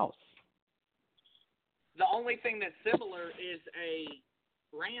of the house. The only thing that's similar is a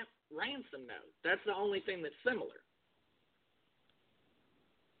ransom note. That's the only thing that's similar.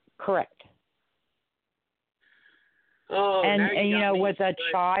 Correct. Oh, and you know, with a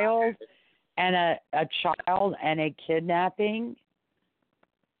child and a kidnapping,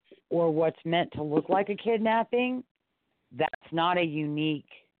 or what's meant to look like a kidnapping, that's not a unique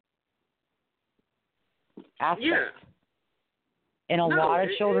aspect. Yeah. In a lot of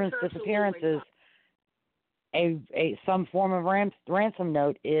children's disappearances, some form of ransom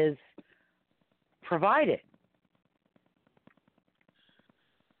note is provided.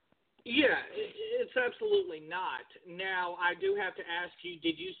 Yeah, it's absolutely not. Now, I do have to ask you,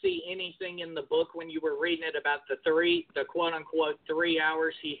 did you see anything in the book when you were reading it about the quote-unquote 3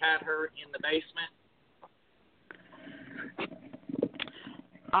 hours he had her in the basement?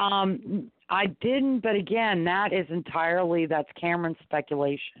 I didn't, but again, that's Cameron's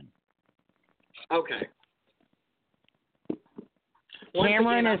speculation. Okay.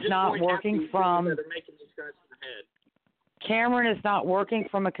 Cameron is not working from... Cameron is not working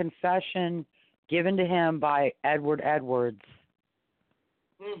from a confession given to him by Edward Edwards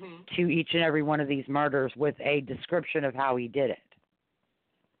to each and every one of these murders with a description of how he did it.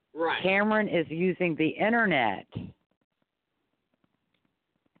 Right. Cameron is using the internet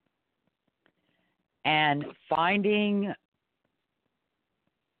and finding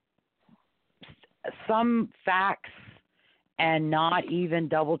some facts and not even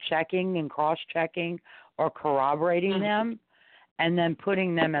double-checking and cross-checking or corroborating them, and then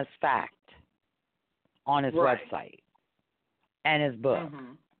putting them as fact on his website and his book.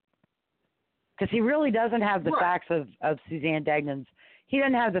 Because he really doesn't have the facts of Suzanne Degnans. He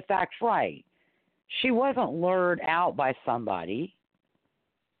doesn't have the facts right. She wasn't lured out by somebody.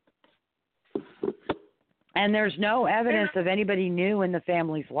 And there's no evidence of anybody new in the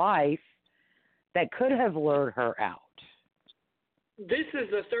family's life that could have lured her out. This is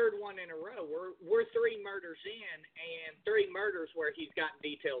the third one in a row. We're 3 murders in, and 3 murders where he's gotten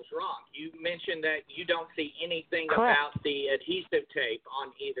details wrong. You mentioned that you don't see anything about the adhesive tape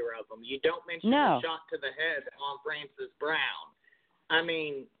on either of them. You don't mention the shot to the head on Frances Brown. I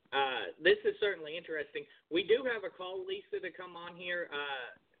mean, this is certainly interesting. We do have a call, Lisa, to come on here.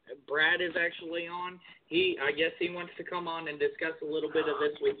 Brad is actually on. I guess he wants to come on and discuss a little bit of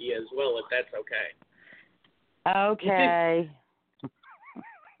this with you as well, if that's okay. Okay.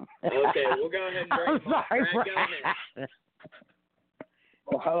 Okay, we'll go ahead and bring him on. Brad, go ahead.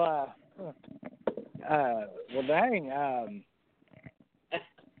 Well, dang.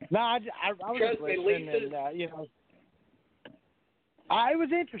 No, I was Trust listening, me, Lisa. and it was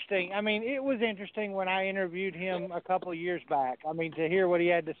interesting. I mean, it was interesting when I interviewed him a couple of years back. I mean, to hear what he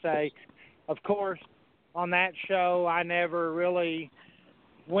had to say. Of course, on that show, I never really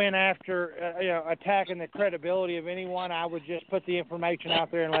went after, attacking the credibility of anyone. I would just put the information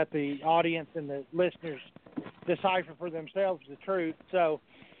out there and let the audience and the listeners decipher for themselves the truth. So,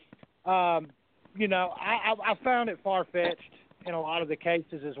 I found it far-fetched in a lot of the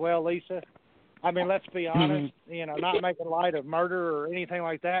cases as well, Lisa. I mean, let's be honest, not making light of murder or anything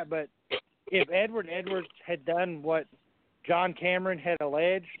like that, but if Edward Edwards had done what John Cameron had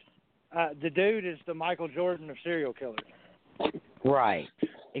alleged, the dude is the Michael Jordan of serial killers. Right.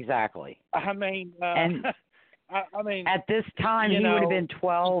 Exactly. I mean, I mean, at this time, he would have been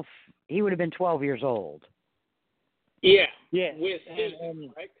 12. He would have been 12 years old. Yeah. Yes. With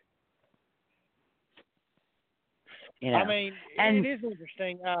And, correct? You know. I mean, and it is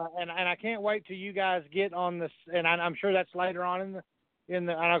interesting, and I can't wait till you guys get on this. And I'm sure that's later on in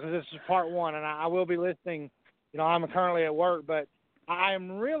the. I know because this is part one, and I will be listening. You know, I'm currently at work, but I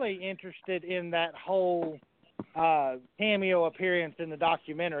am really interested in that whole cameo appearance in the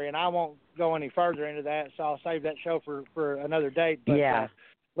documentary, and I won't go any further into that, so I'll save that show for another date. But, yeah.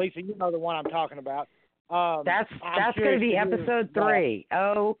 Lisa, you know the one I'm talking about. That's going to be episode 3.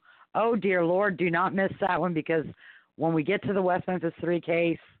 Oh, dear Lord, do not miss that one, because when we get to the West Memphis 3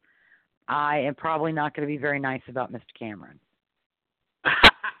 case, I am probably not going to be very nice about Mr. Cameron.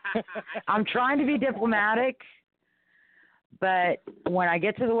 I'm trying to be diplomatic, but when I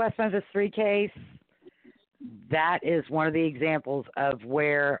get to the West Memphis 3 case, that is one of the examples of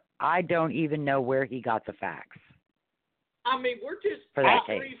where I don't even know where he got the facts. I mean, we're just for that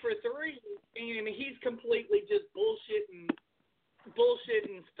 3 case. for 3, and he's completely just bullshitting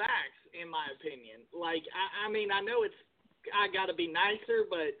facts, in my opinion. Like, I mean, I know I got to be nicer,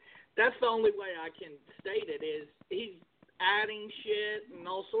 but that's the only way I can state it is he's adding shit and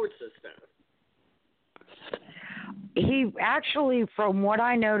all sorts of stuff. He actually, from what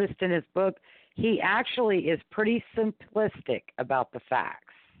I noticed in his book, he actually is pretty simplistic about the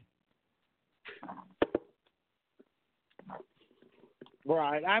facts.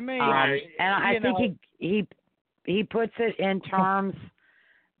 Right. I mean, and I think he puts it in terms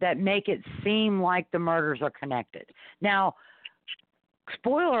that make it seem like the murders are connected. Now,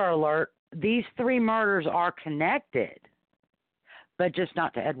 spoiler alert, these 3 murders are connected, but just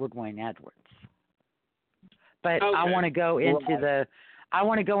not to Edward Wayne Edwards. But okay. I want to go into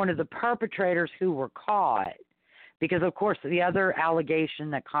the perpetrators who were caught, because of course the other allegation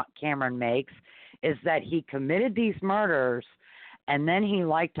that Cameron makes is that he committed these murders and then he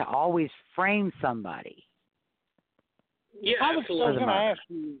liked to always frame somebody. Yeah, I was going to ask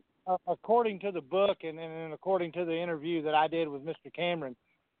you, according to the book and according to the interview that I did with Mr. Cameron,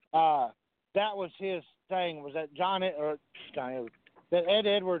 that was his thing. Was that that Ed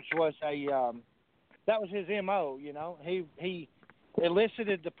Edwards was that was his MO. You know, he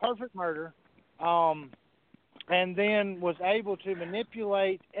elicited the perfect murder, and then was able to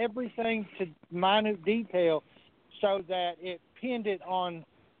manipulate everything to minute detail so that it pinned it on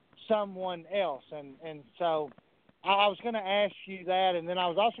someone else. And so I was going to ask you that, and then I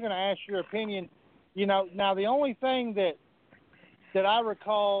was also going to ask your opinion. You know, now the only thing that I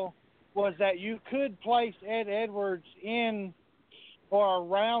recall was that you could place Ed Edwards in or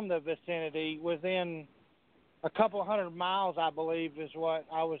around the vicinity within a couple 100 miles, I believe, is what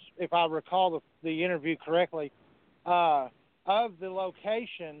I was, if I recall the interview correctly, of the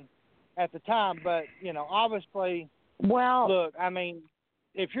location at the time. But, you know, obviously, look, I mean,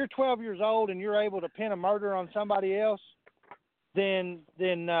 if you're 12 years old and you're able to pin a murder on somebody else, then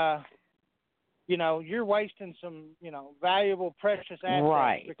you know, you're wasting some, you know, valuable, precious assets.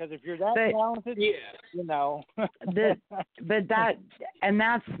 Right. Because if you're that talented, you know. That's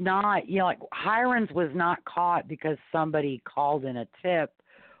not, you know, like Hirons was not caught because somebody called in a tip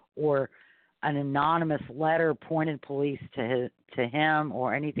or an anonymous letter pointed police to him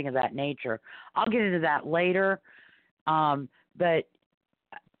or anything of that nature. I'll get into that later. But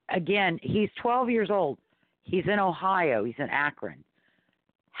again, he's 12 years old. He's in Ohio. He's in Akron.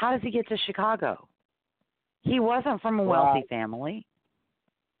 How does he get to Chicago? He wasn't from a wealthy family.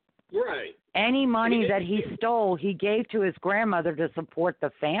 Right. Any money that he stole, he gave to his grandmother to support the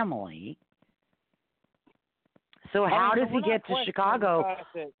family. So how does he get to Chicago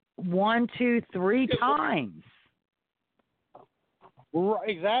 1, 2, 3 times?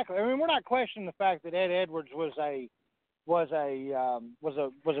 Exactly. I mean, we're not questioning the fact that Ed Edwards was a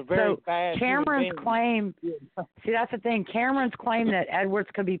very bad. Cameron's claim. See, that's the thing. Cameron's claim that Edwards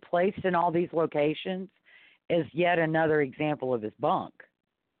could be placed in all these locations is yet another example of his bunk.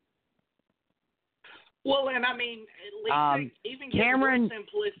 Well, and I mean, at least even Cameron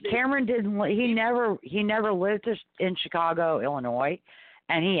didn't. He never lived in Chicago, Illinois,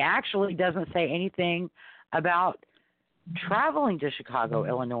 and he actually doesn't say anything about traveling to Chicago,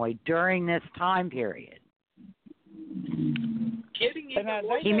 Illinois during this time period.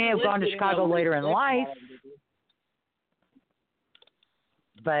 He may have gone to Chicago later in life,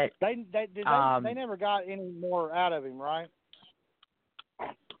 but they never got any more out of him, right?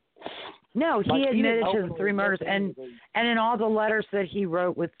 No, he admitted to the 3 murders, and in all the letters that he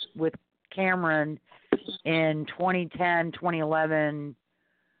wrote with Cameron in 2010, 2011,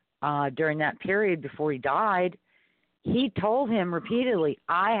 during that period before he died, he told him repeatedly,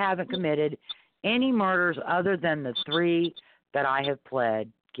 I haven't committed any murders other than the 3 that I have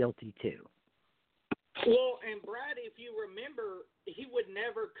pled guilty to. Well, and Brad, if you remember, he would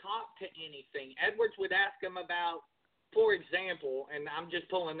never cop to anything. Edwards would ask him about, for example, and I'm just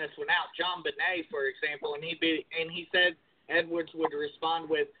pulling this one out, John Bonet, for example, and he said Edwards would respond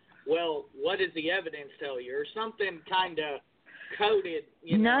with, "Well, what does the evidence tell you?" or something kind of coded,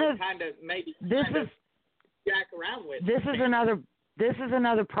 kind of maybe jack around with. This is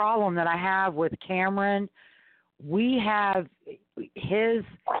another problem that I have with Cameron. We have his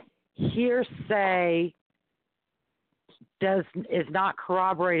hearsay is not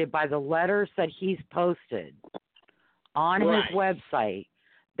corroborated by the letters that he's posted on his website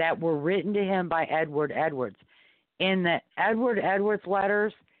that were written to him by Edward Edwards. In the Edward Edwards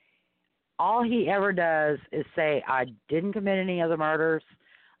letters, all he ever does is say, I didn't commit any other murders.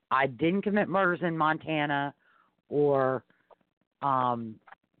 I didn't commit murders in Montana or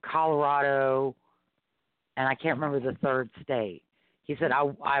Colorado, and I can't remember the third state. He said,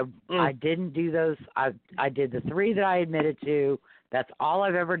 I didn't do those. I did the 3 that I admitted to. That's all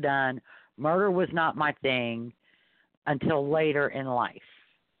I've ever done. Murder was not my thing until later in life.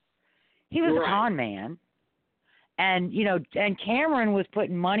 He was a con man. And, and Cameron was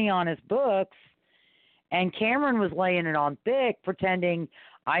putting money on his books, and Cameron was laying it on thick, pretending,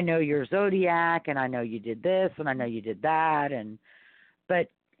 I know your Zodiac, and I know you did this, and I know you did that. But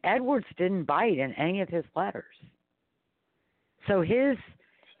Edwards didn't bite in any of his letters. So his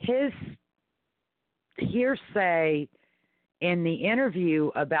hearsay in the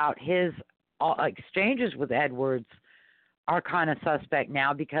interview about his exchanges with Edwards are kind of suspect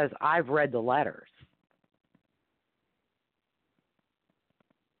now because I've read the letters.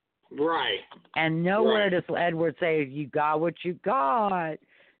 Right. And nowhere does Edwards say, you got what you got,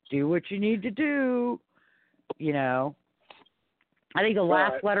 do what you need to do, I think the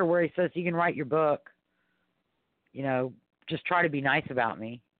last letter where he says you can write your book, just try to be nice about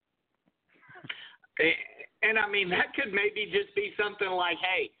me. And I mean, that could maybe just be something like,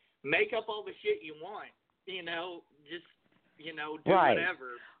 hey, make up all the shit you want, just, do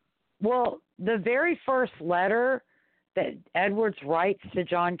whatever. Well, the very first letter that Edwards writes to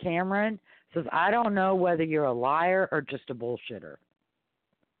John Cameron says, I don't know whether you're a liar or just a bullshitter.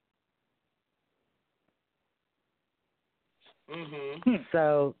 Mm-hmm.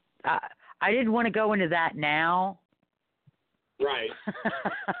 So I didn't want to go into that now. Right.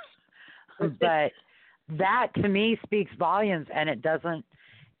 But that to me speaks volumes, and it doesn't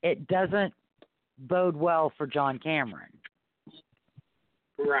bode well for John Cameron.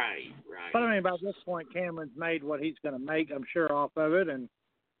 Right. But I mean, by this point, Cameron's made what he's going to make, I'm sure, off of it, and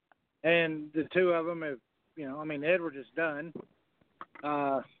the 2 of them have, Edwards is done.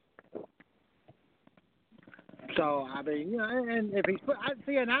 So I mean, and if he's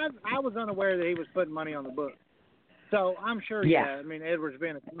I was unaware that he was putting money on the book. So I'm sure, I mean, Edwards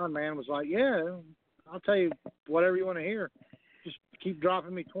being a con man was like, I'll tell you whatever you want to hear. Just keep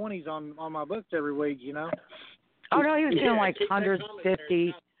dropping me 20s on my books every week, Oh, no, he was doing like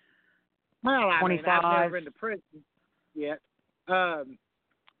 150, well, 25. I've never been to prison yet.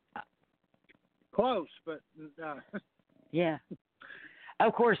 Close, but... Yeah.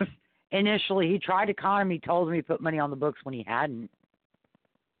 Of course, initially he tried to con him. He told him he put money on the books when he hadn't.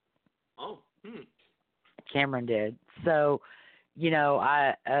 Oh, Cameron did. So,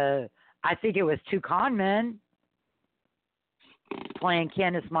 I think it was 2 con men playing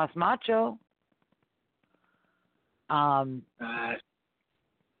Canis Mas Macho.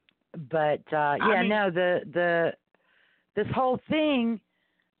 This whole thing,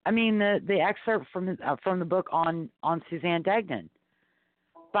 I mean, the excerpt from the book on Suzanne Degnan.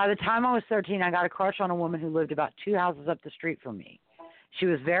 By the time I was 13, I got a crush on a woman who lived about 2 houses up the street from me. She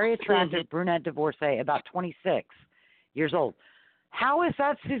was very attractive, brunette divorcee, about 26 years old. How is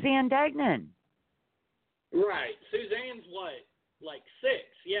that Suzanne Degnan? Right. Suzanne's what? Like 6.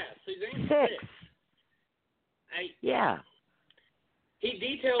 Yeah, Suzanne's 6. Yeah. He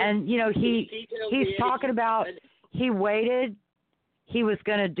details. And, he's talking about he waited. He was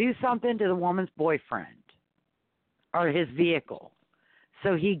going to do something to the woman's boyfriend or his vehicle.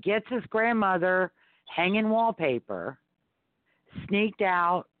 So he gets his grandmother hanging wallpaper, sneaked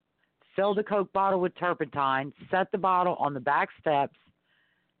out, filled a Coke bottle with turpentine, set the bottle on the back steps,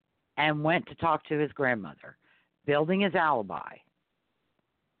 and went to talk to his grandmother, building his alibi.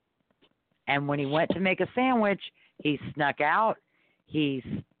 And when he went to make a sandwich, he snuck out, he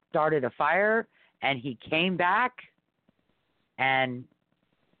started a fire, and he came back. And,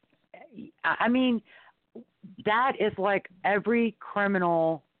 I mean, that is like every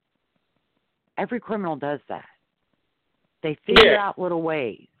criminal does that. They figure out little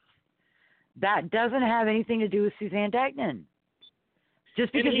ways. That doesn't have anything to do with Suzanne Degnan.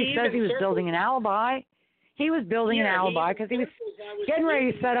 Just because he says he was building an alibi, he was building an alibi because he was getting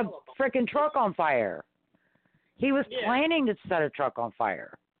ready to set a frickin' truck on fire. He was planning to set a truck on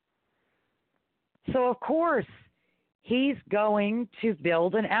fire. So, of course, he's going to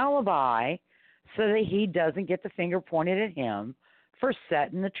build an alibi so that he doesn't get the finger pointed at him for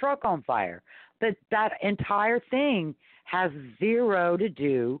setting the truck on fire. But that entire thing has zero to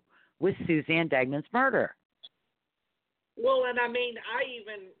do with Suzanne Degnan's murder. Well, and I mean, I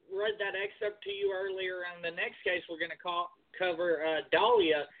even read that excerpt to you earlier on the next case we're going to cover,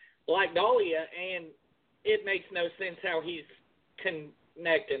 Dahlia, Black Dahlia, and it makes no sense how he's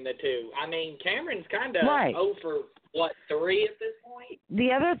connecting the two. I mean, Cameron's kind of over, 3 at this point?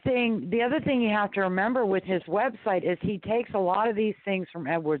 The other thing you have to remember with his website is he takes a lot of these things from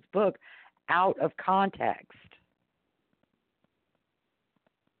Edward's book out of context.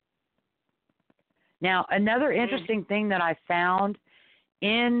 Now, another interesting thing that I found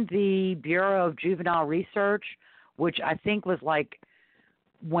in the Bureau of Juvenile Research, which I think was like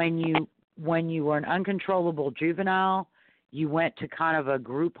when you were an uncontrollable juvenile, you went to kind of a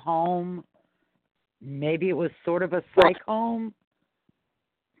group home. Maybe it was sort of a psych home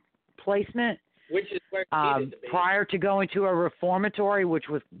placement. Which is where it needed to be. Prior to going to a reformatory, which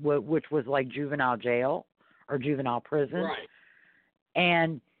was like juvenile jail or juvenile prison. Right.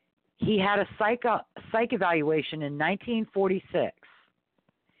 And he had a psych evaluation in 1946.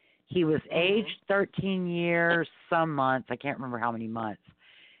 He was aged 13 years, some months. I can't remember how many months.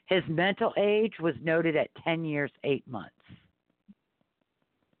 His mental age was noted at 10 years, 8 months.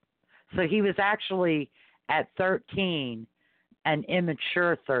 So he was actually, at 13, an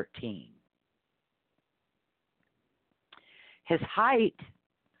immature 13. His height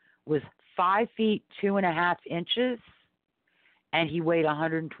was 5 feet 2.5 inches, and he weighed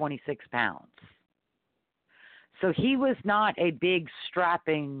 126 pounds. So he was not a big,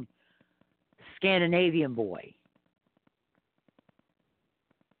 strapping Scandinavian boy.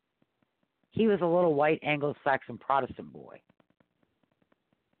 He was a little white Anglo-Saxon Protestant boy.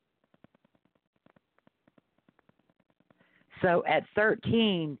 So at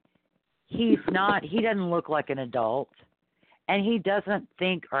 13, he doesn't look like an adult, and he doesn't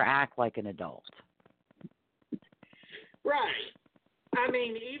think or act like an adult. Right. I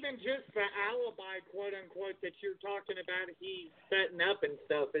mean, even just the alibi, quote unquote, that you're talking about, he's setting up and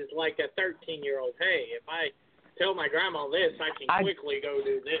stuff is like a 13-year-old. Hey, if I tell my grandma this, I can quickly go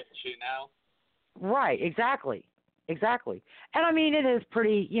do this, you know? Right, exactly. And I mean, it is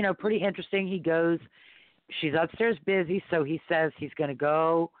pretty interesting. He goes, she's upstairs busy, so he says he's going to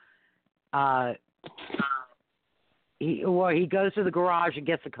go. He goes to the garage and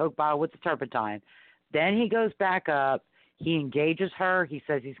gets a Coke bottle with the turpentine. Then he goes back up. He engages her. He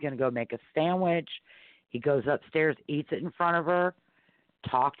says he's going to go make a sandwich. He goes upstairs, eats it in front of her,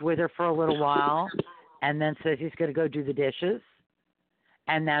 talked with her for a little while, and then says he's going to go do the dishes.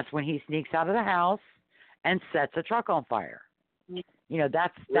 And that's when he sneaks out of the house and sets a truck on fire. You know,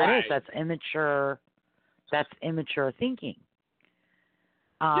 that's immature. That's immature thinking.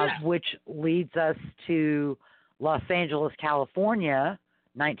 Which leads us to Los Angeles, California,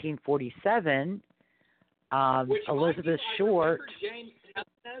 1947. Elizabeth Short.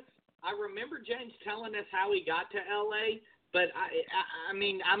 I remember James telling us how he got to L.A., but I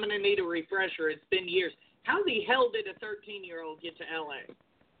mean, I'm going to need a refresher. It's been years. How the hell did a 13-year-old get to L.A.?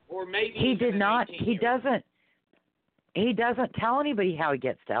 Or maybe he did not. He doesn't tell anybody how he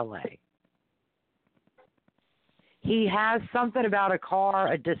gets to L.A. He has something about a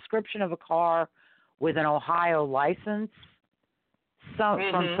car, a description of a car with an Ohio license,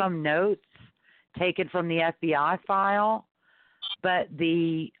 from some notes taken from the FBI file, but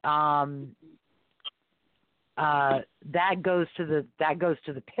the that goes to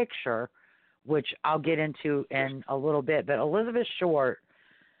the picture, which I'll get into in a little bit. But Elizabeth Short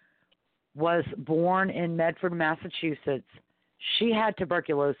was born in Medford, Massachusetts. She had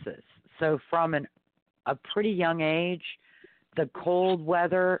tuberculosis, so from a pretty young age, the cold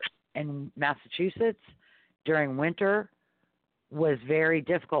weather in Massachusetts during winter was very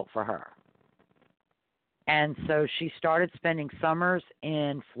difficult for her. And so she started spending summers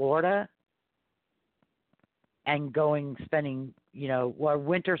in Florida and spending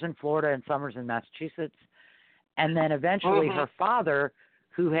winters in Florida and summers in Massachusetts. And then eventually her father,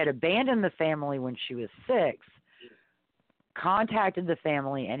 who had abandoned the family when she was 6, contacted the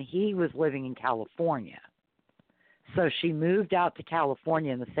family, and he was living in California. So she moved out to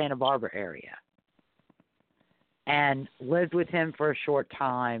California in the Santa Barbara area and lived with him for a short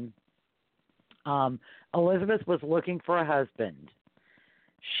time. Elizabeth was looking for a husband.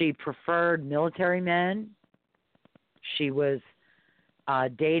 She preferred military men. She was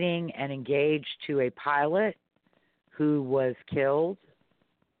dating and engaged to a pilot who was killed.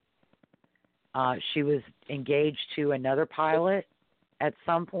 She was engaged to another pilot at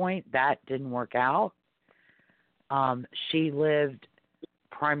some point. That didn't work out. She lived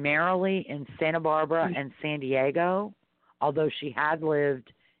primarily in Santa Barbara and San Diego, although she had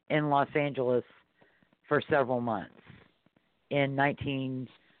lived in Los Angeles for several months in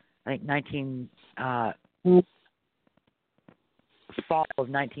fall of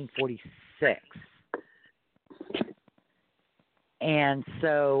 1946. And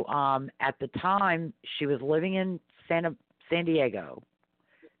so at the time, she was living in San Diego.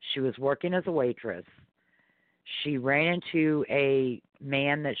 She was working as a waitress. She ran into a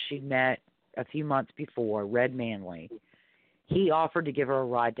man that she'd met a few months before, Red Manley. He offered to give her a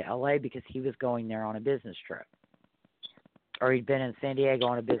ride to L.A. because he was going there on a business trip. Or he'd been in San Diego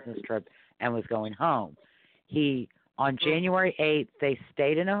on a business trip and was going home. On January 8th, they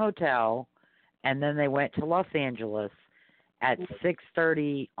stayed in a hotel, and then they went to Los Angeles. At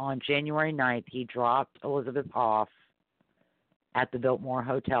 6:30 on January 9th, he dropped Elizabeth off at the Biltmore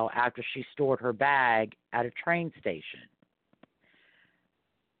Hotel after she stored her bag at a train station.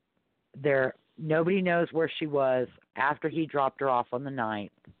 Nobody knows where she was after he dropped her off on the 9th,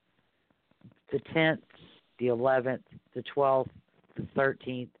 the 10th, the 11th, the 12th, the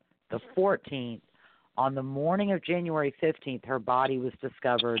 13th, the 14th. On the morning of January 15th, her body was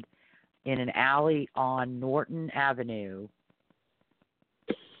discovered in an alley on Norton Avenue.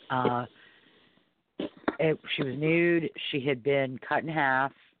 She was nude. She had been cut in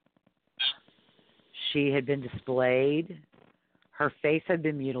half. She had been displayed. Her face had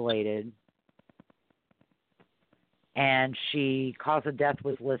been mutilated. And cause of death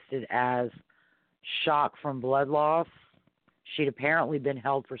was listed as shock from blood loss. She'd apparently been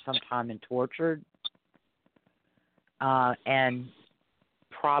held for some time and tortured. And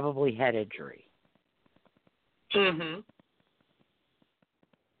probably head injury. Mm-hmm.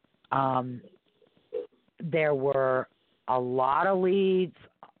 There were a lot of leads.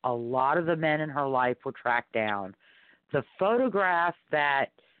 A lot of the men in her life were tracked down. The photograph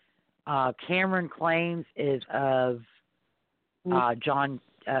that Cameron claims is of Edward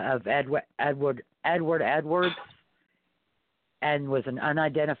Edwards, and was an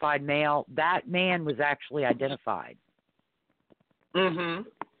unidentified male. That man was actually identified. Mm-hmm.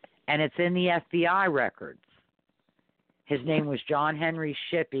 And it's in the FBI records. His name was John Henry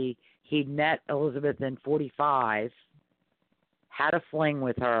Shippey. He'd met Elizabeth in 45, had a fling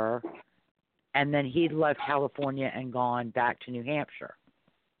with her, and then he'd left California and gone back to New Hampshire.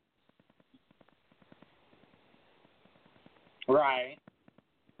 Right.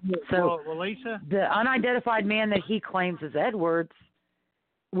 So, well, Lisa? The unidentified man that he claims is Edwards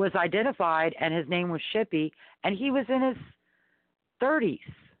was identified, and his name was Shippey, and he was in his 30s.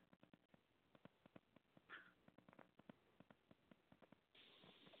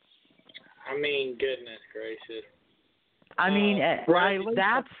 I mean, goodness gracious. I mean, right.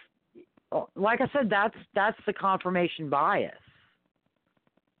 That's, like I said, that's the confirmation bias.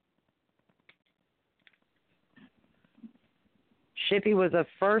 Shippey was a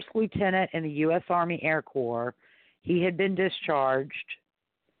first lieutenant in the U.S. Army Air Corps. He had been discharged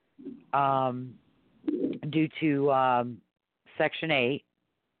due to Section 8.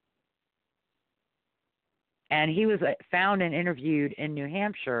 And he was found and interviewed in New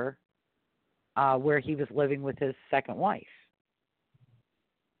Hampshire where he was living with his second wife.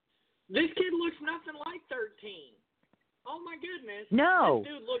 This kid looks nothing like 13. Oh, my goodness. No.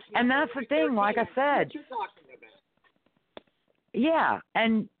 This dude looks and that's like the thing, 13. like I said. What you talking about? Yeah,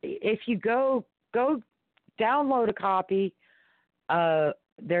 and if you go download a copy,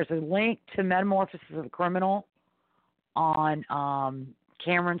 there's a link to Metamorphosis of a Criminal on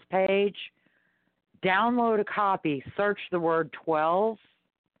Cameron's page. Download a copy, search the word 12,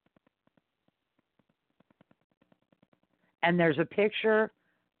 and there's a picture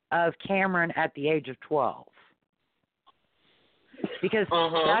of Cameron at the age of 12. Because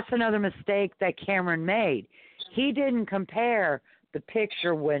that's another mistake that Cameron made. He didn't compare the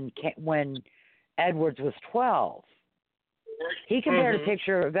picture when Edwards was 12. He compared a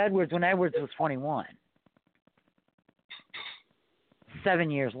picture of Edwards when Edwards was 21. 7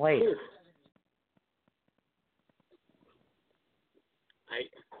 years later.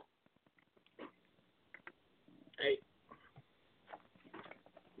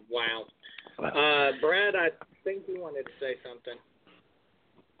 Wow. Brad, I think you wanted to say something.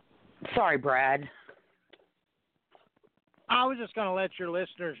 Sorry, Brad. I was just going to let your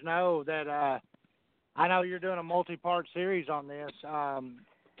listeners know that I know you're doing a multi-part series on this.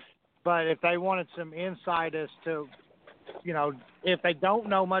 But if they wanted some insight as to, if they don't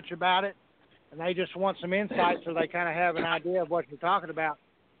know much about it and they just want some insight so they kind of have an idea of what you're talking about,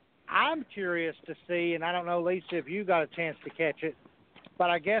 I'm curious to see, and I don't know, Lisa, if you got a chance to catch it, but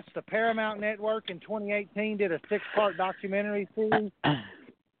I guess the Paramount Network in 2018 did a 6-part documentary series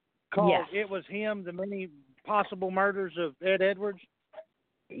called Yes. It Was Him, The Many Possible Murders of Ed Edwards.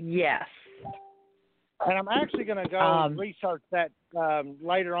 Yes. And I'm actually going to go research that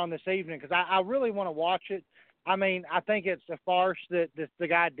later on this evening because I really want to watch it. I mean, I think it's a farce that the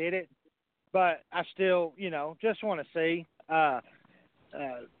guy did it, but I still, just want to see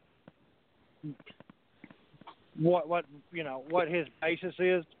what his basis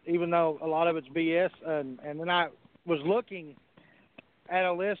is, even though a lot of it's BS. And then I was looking at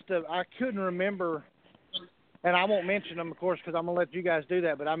a list of, I couldn't remember, and I won't mention them, of course, because I'm going to let you guys do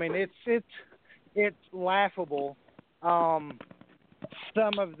that. But I mean, it's laughable.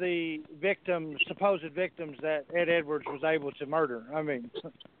 Some of the supposed victims that Ed Edwards was able to murder. I mean,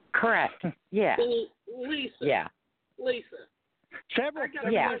 correct. Yeah. Lisa. Yeah. Lisa.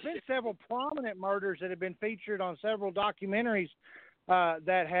 There's been several prominent murders that have been featured on several documentaries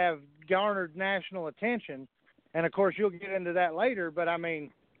that have garnered national attention. And of course, you'll get into that later. But I mean,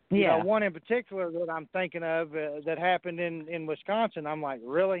 one in particular that I'm thinking of that happened in Wisconsin. I'm like,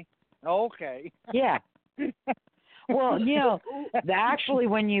 really? Okay. Yeah. Well, actually,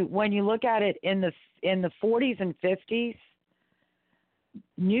 when you look at it in the 40s and 50s,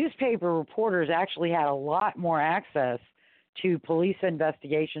 newspaper reporters actually had a lot more access to police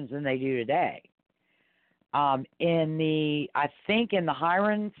investigations than they do today. I think in the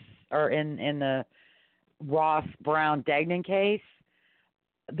Hirons or in the Ross Brown Degnan case,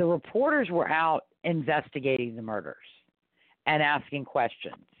 the reporters were out investigating the murders and asking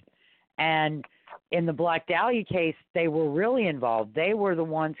questions. And in the Black Dahlia case, they were really involved. They were the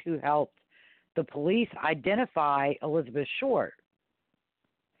ones who helped the police identify Elizabeth Short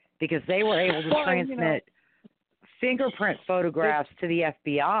because they were able to transmit fingerprint photographs to the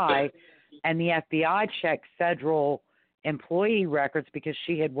FBI, and the FBI checked federal employee records because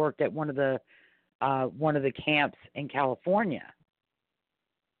she had worked at one of the camps in California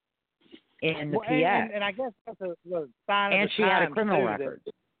in the PX. And I guess that's a sign of and the she had a times, criminal too, record.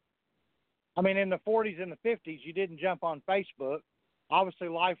 I mean, in the 40s and the 50s, you didn't jump on Facebook. Obviously,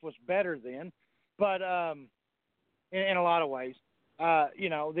 life was better then, but in a lot of ways,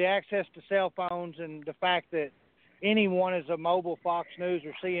 the access to cell phones and the fact that anyone is a mobile Fox News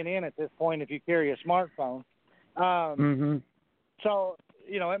or CNN at this point if you carry a smartphone. So,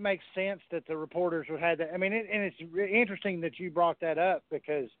 it makes sense that the reporters would have that. I mean, and it's interesting that you brought that up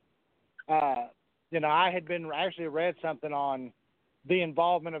because, I had actually read something on the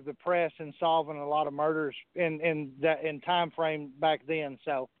involvement of the press in solving a lot of murders in time frame back then.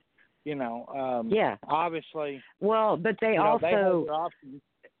 So, obviously. Well, but they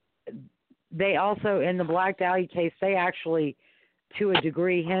also in the Black Dahlia case, they actually, to a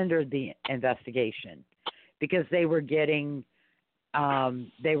degree, hindered the investigation because they were getting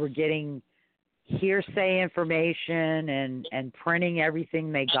hearsay information and printing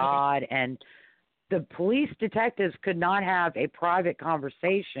everything they got, and the police detectives could not have a private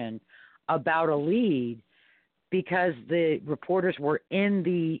conversation about a lead because the reporters were in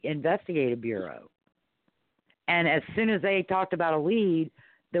the investigative bureau. And as soon as they talked about a lead,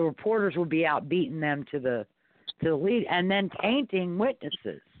 the reporters would be out beating them to the lead and then tainting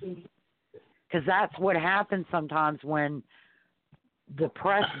witnesses. Because that's what happens sometimes when the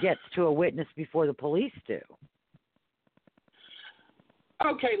press gets to a witness before the police do.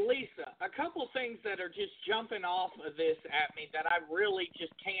 Okay, Lisa, a couple things that are just jumping off of this at me that I really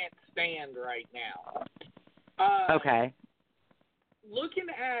just can't stand right now. Okay. Looking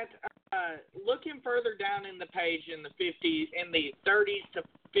further down in the page in the 30s to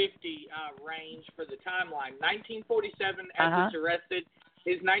 50 range for the timeline, 1947, Edwards arrested.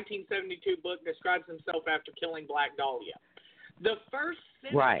 His 1972 book describes himself after killing Black Dahlia. The first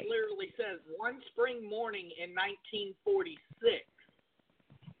sentence literally says, one spring morning in 1946.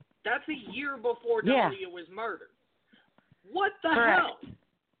 That's a year before Dahlia was murdered. What the hell?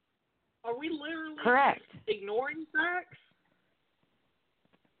 Are we literally ignoring facts?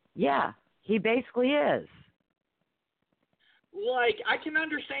 Yeah, he basically is. Like, I can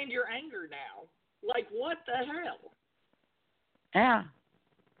understand your anger now. Like, what the hell? Yeah.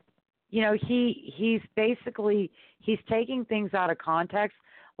 He's basically, he's taking things out of context.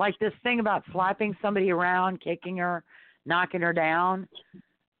 Like this thing about slapping somebody around, kicking her, knocking her down,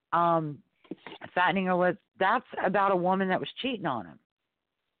 fattening her with, that's about a woman that was cheating on him.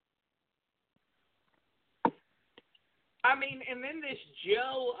 I mean, and then this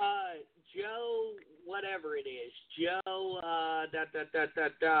Joe, whatever it is, Joe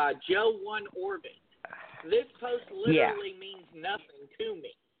One Orbit. This post literally means nothing to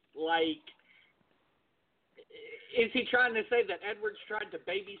me. Like, is he trying to say that Edwards tried to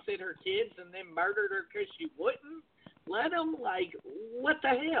babysit her kids and then murdered her because she wouldn't let him? Like, what the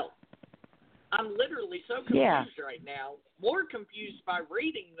hell? I'm literally so confused right now. More confused by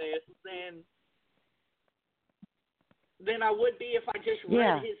reading this than I would be if I just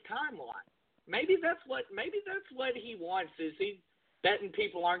read his timeline. Maybe that's what he wants, is he's betting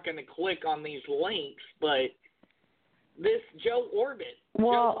people aren't going to click on these links, but this Joe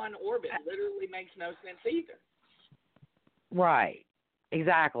One Orbit literally makes no sense either. Right.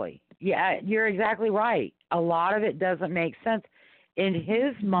 Exactly. Yeah, you're exactly right. A lot of it doesn't make sense. In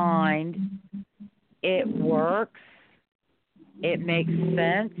his mind, it works. It makes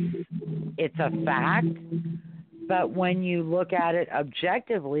sense. It's a fact. But when you look at it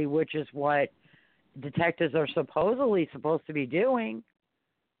objectively, which is what detectives are supposedly supposed to be doing,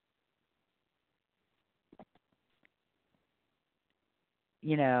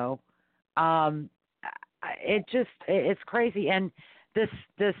 you know, it's crazy. And this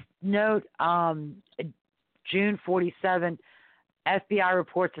note, June 47, FBI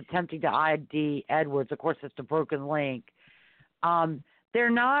reports attempting to ID Edwards. Of course, it's a broken link. They're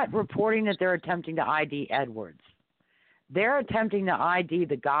not reporting that they're attempting to ID Edwards. They're attempting to ID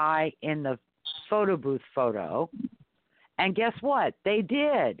the guy in the photo booth photo. And guess what? They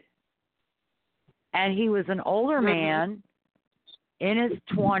did. And he was an older man in his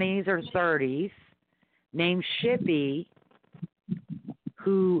 20s or 30s named Shippy,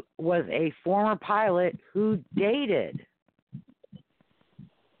 who was a former pilot who dated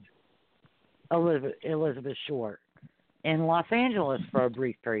Elizabeth Short in Los Angeles for a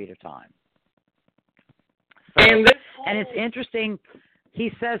brief period of time. So, and it's interesting,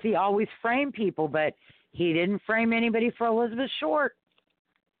 he says he always framed people, but he didn't frame anybody for Elizabeth Short.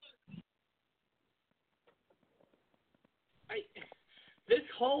 This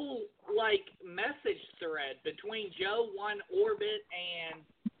whole, message thread between Joe One Orbit and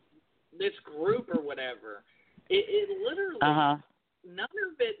this group or whatever, it literally, none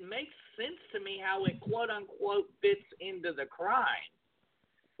of it makes sense to me how it quote-unquote fits into the crime.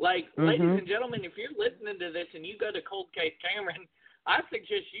 Ladies and gentlemen, if you're listening to this and you go to Cold Case Cameron, I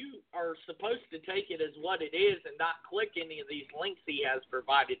suggest you are supposed to take it as what it is and not click any of these links he has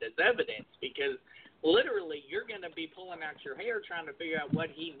provided as evidence, because literally you're going to be pulling out your hair trying to figure out what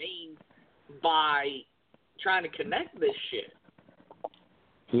he means by trying to connect this shit.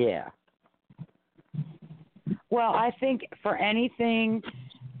 Yeah. Well, I think for anything,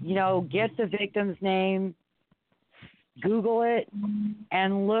 get the victim's name, Google it,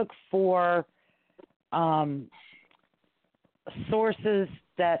 and look for sources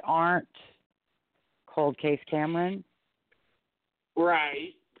that aren't Cold Case Cameron.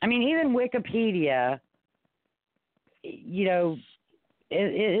 Right. I mean, even Wikipedia, it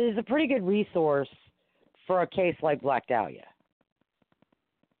is a pretty good resource for a case like Black Dahlia.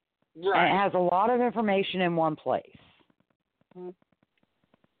 Right. And it has a lot of information in one place.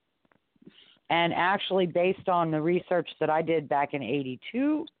 And actually, based on the research that I did back in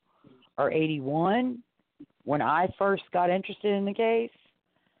 82 or 81, when I first got interested in the case,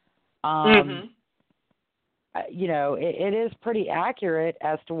 it is pretty accurate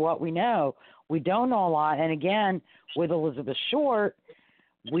as to what we know. We don't know a lot. And again, with Elizabeth Short,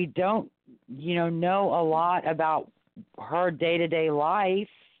 we don't, know a lot about her day-to-day life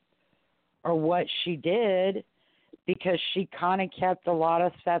or what she did, because she kind of kept a lot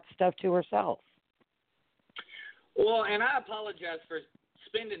of that stuff to herself. Well, and I apologize for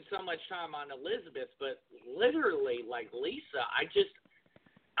spending so much time on Elizabeth, but literally, like Lisa, I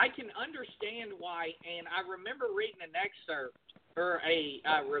can understand why, and I remember reading an excerpt or a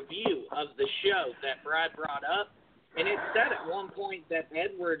review of the show that Brad brought up, and it said at one point that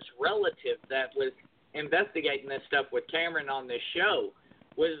Edward's relative that was investigating this stuff with Cameron on this show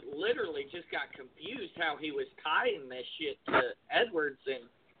was literally just got confused how he was tying this shit to Edwards, and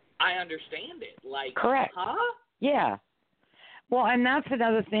I understand it. Like, correct. Huh? Yeah. Well, and that's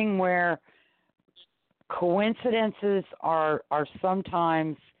another thing where coincidences are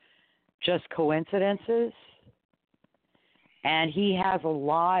sometimes just coincidences, and he has a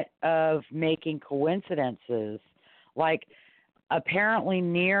lot of making coincidences. Like, apparently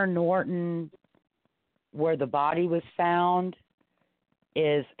near Norton, where the body was found,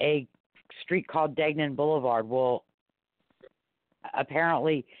 is a street called Degnan Boulevard. Well,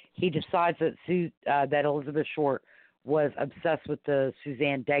 apparently he decides that Elizabeth Short was obsessed with the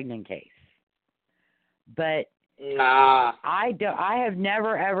Suzanne Degnan case. But Nah. I have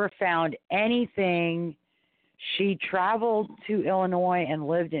never ever found anything. She traveled to Illinois and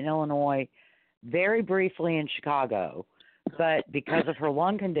lived in Illinois very briefly in Chicago, but because of her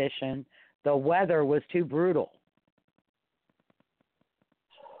lung condition, the weather was too brutal.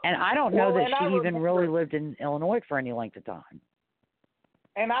 And I don't know that she even really lived in Illinois for any length of time.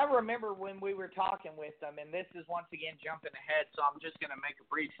 And I remember when we were talking with them, and this is once again jumping ahead, so I'm just going to make a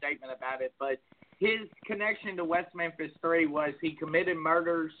brief statement about it, but his connection to West Memphis 3 was he committed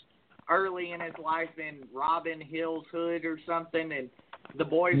murders early in his life in Robin Hill's hood or something, and the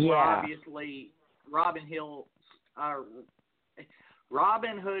boys were obviously Robin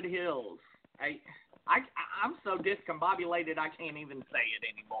Hood Hills. I'm so discombobulated I can't even say it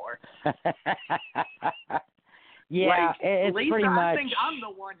anymore. It's Lisa, pretty much. I think I'm the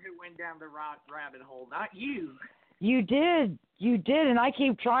one who went down the rabbit hole, not you. You did, and I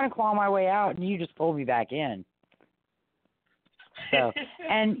keep trying to claw my way out, and you just pulled me back in. So,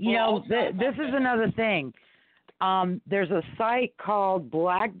 and this is another thing. There's a site called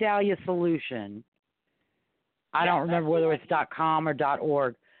Black Dahlia Solution. I don't remember whether it's .com or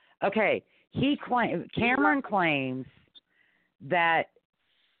 .org. Okay, Cameron claims that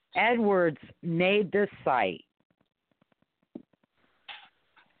Edwards made this site,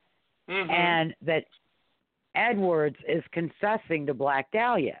 and that Edwards is confessing to Black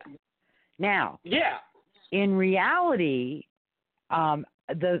Dahlia. Now, in reality,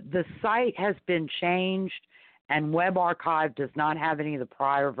 the site has been changed, and Web Archive does not have any of the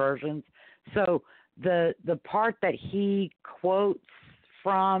prior versions. So the part that he quotes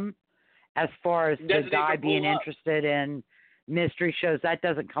from, as far as the guy being interested in mystery shows, that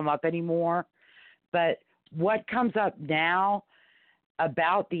doesn't come up anymore. But what comes up now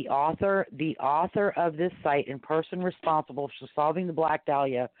about the author of this site and person responsible for solving the Black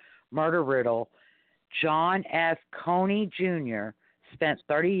Dahlia murder riddle, John F. Coney Jr., spent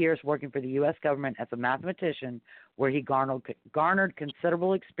 30 years working for the U.S. government as a mathematician, where he garnered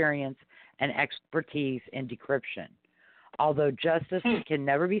considerable experience and expertise in decryption. Although justice can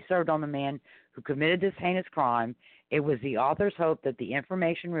never be served on the man who committed this heinous crime, it was the author's hope that the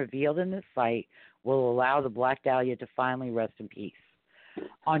information revealed in this site will allow the Black Dahlia to finally rest in peace.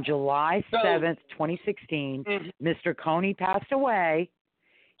 On July 7th, 2016, Mr. Coney passed away.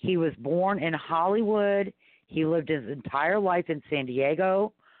 He was born in Hollywood. He lived his entire life in San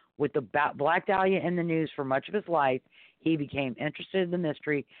Diego. With the Black Dahlia in the news for much of his life, he became interested in the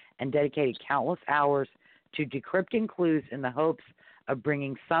mystery and dedicated countless hours to decrypting clues in the hopes of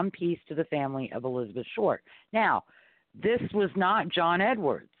bringing some peace to the family of Elizabeth Short. Now, this was not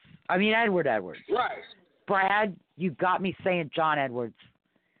Edward Edwards. Right. Brad, you got me saying John Edwards.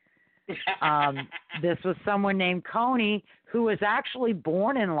 This was someone named Coney, who was actually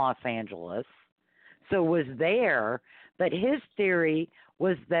born in Los Angeles, so was there, but his theory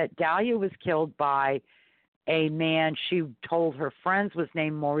was that Dahlia was killed by a man she told her friends was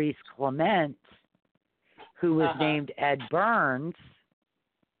named Maurice Clement, who was named Ed Burns,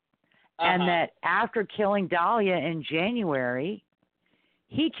 and that after killing Dahlia in January,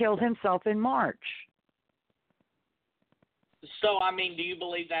 he killed himself in March. So, do you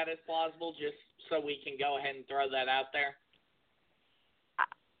believe that is plausible, just so we can go ahead and throw that out there?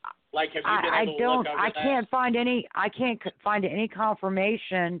 Like, have you been able to look over that? I can't find any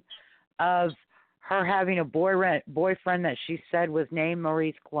confirmation of her having a boyfriend that she said was named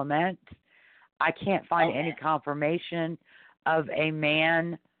Maurice Clement. I can't find any confirmation of a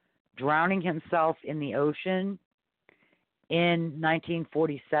man drowning himself in the ocean in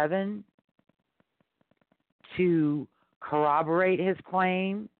 1947 to corroborate his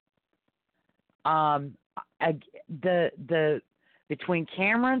claim. Between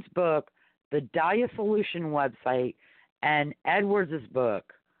Cameron's book, the Dahlia Solution website, and Edwards'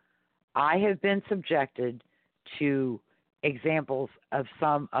 book, I have been subjected to examples of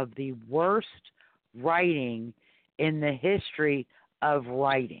some of the worst writing in the history of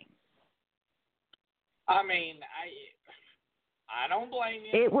writing. I don't blame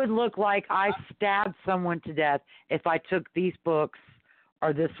you. It would look like I stabbed someone to death if I took these books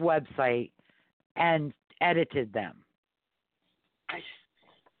or this website and edited them.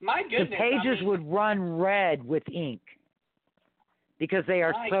 My goodness. The pages would run red with ink because they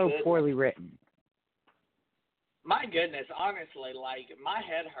are so poorly written. My goodness, honestly, my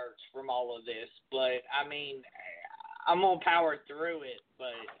head hurts from all of this, but I'm gonna power through it.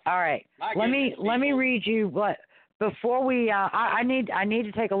 But all right, let me read you what before we. I need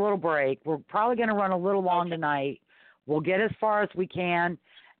to take a little break. We're probably going to run a little long tonight. We'll get as far as we can,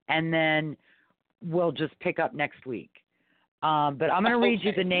 and then we'll just pick up next week. But I'm going to read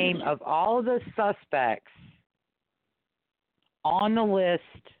you the name of all of the suspects on the list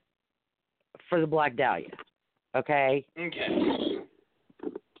for the Black Dahlia. Okay? Okay.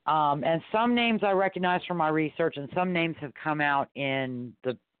 And some names I recognize from my research, and some names have come out in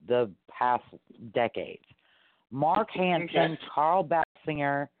the past decades. Mark Hansen, Carl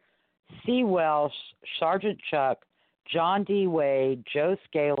Batzinger, C. Welsh, Sergeant Chuck, John D. Wade, Joe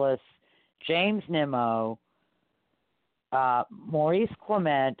Scalise, James Nimmo, Maurice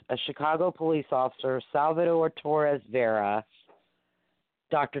Clement, a Chicago police officer, Salvador Torres Vera,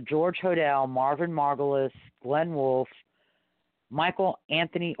 Dr. George Hodel, Marvin Margolis, Glenn Wolfe, Michael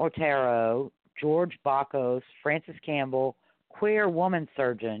Anthony Otero, George Bacchus, Francis Campbell, queer woman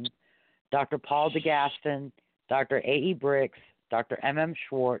surgeon, Dr. Paul DeGaston, Dr. A.E. Bricks, Dr. M.M.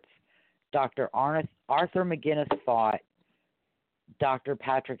 Schwartz, Dr. Arthur McGinnis Fott, Dr.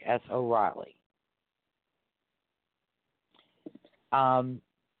 Patrick S. O'Reilly.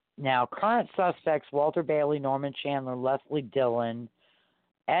 Now, current suspects, Walter Bailey, Norman Chandler, Leslie Dillon,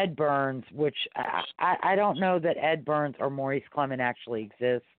 Ed Burns, which I don't know that Ed Burns or Maurice Clement actually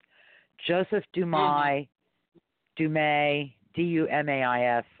exist, Joseph Dumais, Dumais,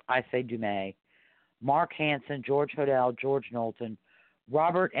 D-U-M-A-I-S, I say Dumais, Mark Hansen, George Hodel, George Knowlton,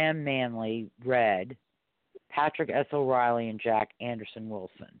 Robert M. Manley, Red, Patrick S. O'Reilly, and Jack Anderson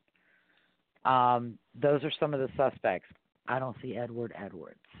Wilson. Those are some of the suspects. I don't see Edward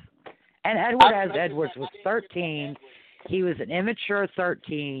Edwards. And Edwards was 13. He was an immature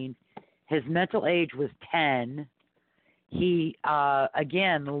 13. His mental age was 10. He,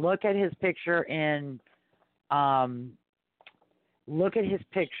 again, look at his picture in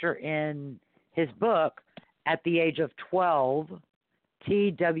his book at the age of 12,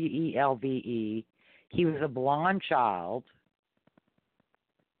 Twelve. He was a blonde child,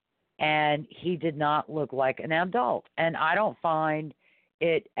 and he did not look like an adult. And I don't find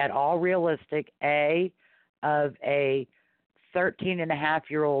it at all realistic, of a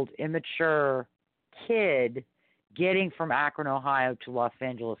 13-and-a-half-year-old immature kid getting from Akron, Ohio to Los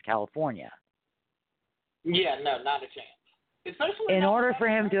Angeles, California. Yeah, no, not a chance. Especially in order for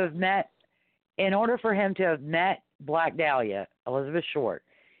him to have met Black Dahlia, Elizabeth Short,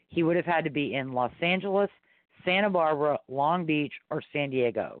 he would have had to be in Los Angeles, Santa Barbara, Long Beach, or San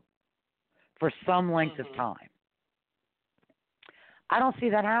Diego for some length of time. I don't see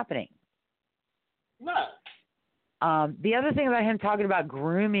that happening. No. The other thing about him talking about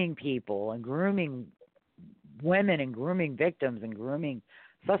grooming people and grooming women and grooming victims and grooming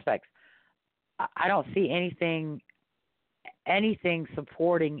suspects, I don't see anything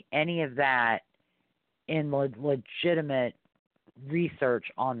supporting any of that in legitimate research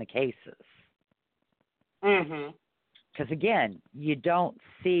on the cases. Because, again, you don't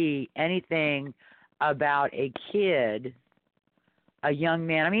see anything about a kid, a young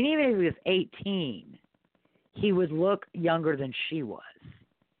man. I mean, even if he was 18, he would look younger than she was.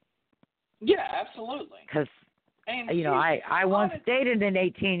 Yeah, absolutely. Because, I once dated an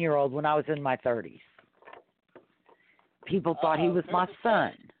 18-year-old when I was in my 30s. People thought he was my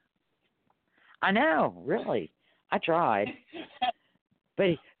son. I know, really. I tried.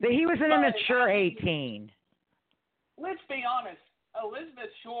 But he was an immature 18. Let's be honest.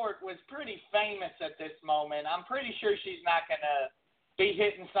 Elizabeth Short was pretty famous at this moment. I'm pretty sure she's not going to be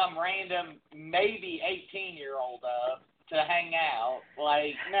hitting some random, maybe 18-year-old up to hang out.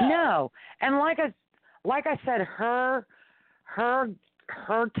 Like, no. No. And like I said, her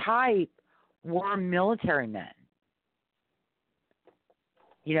type were military men.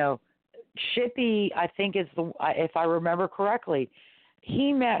 Shippey, I think is if I remember correctly,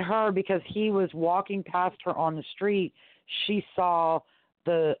 he met her because he was walking past her on the street. She saw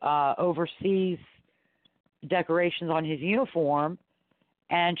the overseas decorations on his uniform,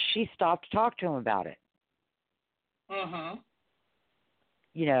 and she stopped to talk to him about it.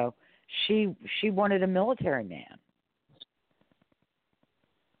 She wanted a military man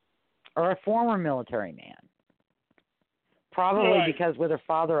or a former military man. Probably because with her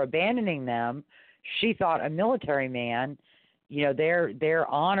father abandoning them, she thought a military man, their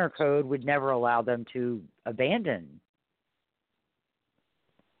honor code would never allow them to abandon.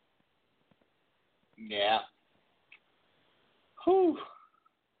 Yeah. Whew.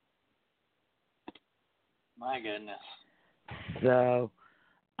 My goodness. So,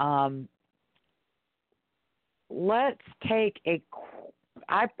 let's take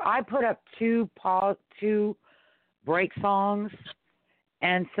I put up two break songs,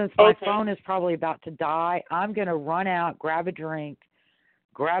 and since my phone is probably about to die, I'm going to run out, grab a drink,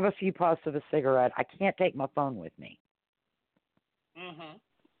 grab a few puffs of a cigarette. I can't take my phone with me.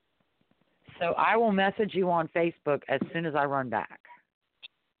 So I will message you on Facebook as soon as I run back.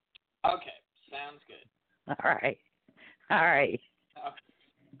 Okay, sounds good. All right. All right.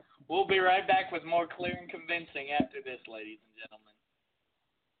 We'll be right back with more Clear and Convincing after this, ladies and gentlemen.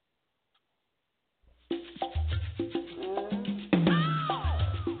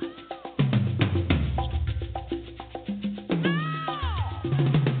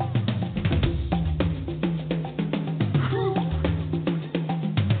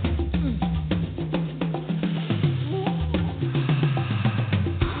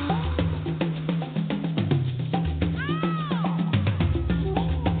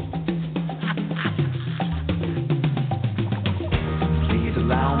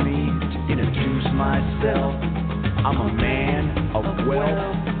 Myself, I'm a man of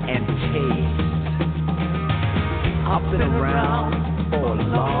wealth and taste. I've been around for a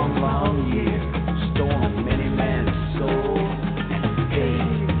long, long year, stolen many men's soul and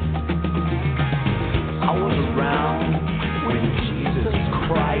faith. I was around when Jesus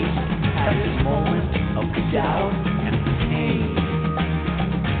Christ had his moment of doubt and pain.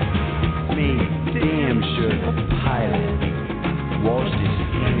 Made damn sure the Pilate washed his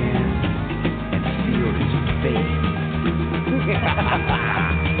hands.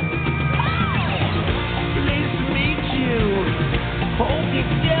 Pleased to meet you. Hope you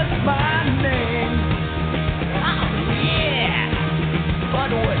guess my name. Oh yeah. But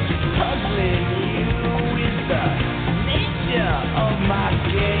what's puzzling you is the nature of my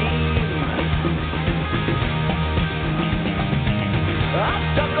game. I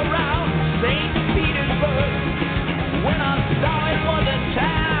stuck around St. Petersburg when I saw it was a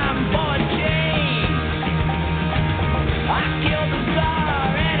time for a change. I killed the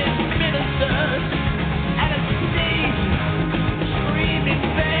Tsar and his ministers at a stage, screaming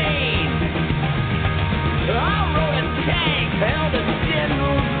vain. I rode a tank, held a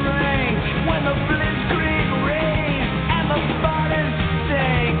general's rank when the blitzkrieg raised and the bodies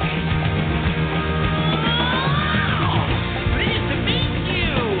sank. Pleased to meet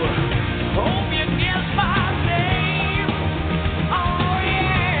you. Hope you guess my name. Oh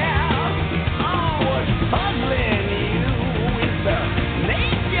yeah. Oh, what's puzzling the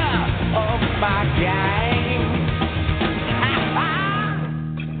nature of my game.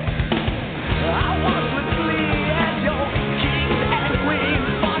 I was with Lee as your kings and queens,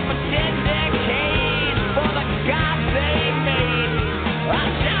 fought for 10 decades for the gods they made. I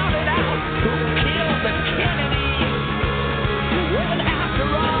shouted out, who killed the Kennedys? When after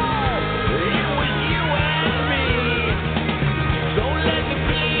all, it was you and me. So let me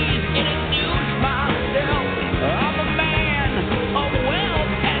please introduce myself. I'm a man of wealth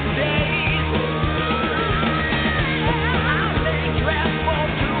and days. I lay traps for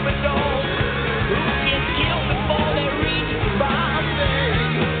troubadours who get killed before they reach my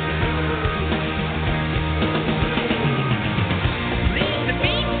face. Pleased to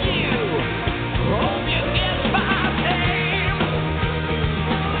meet you. Hope you guess my name.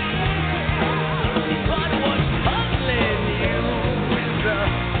 But what's puzzling you is the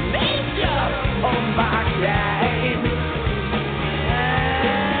nature of my game.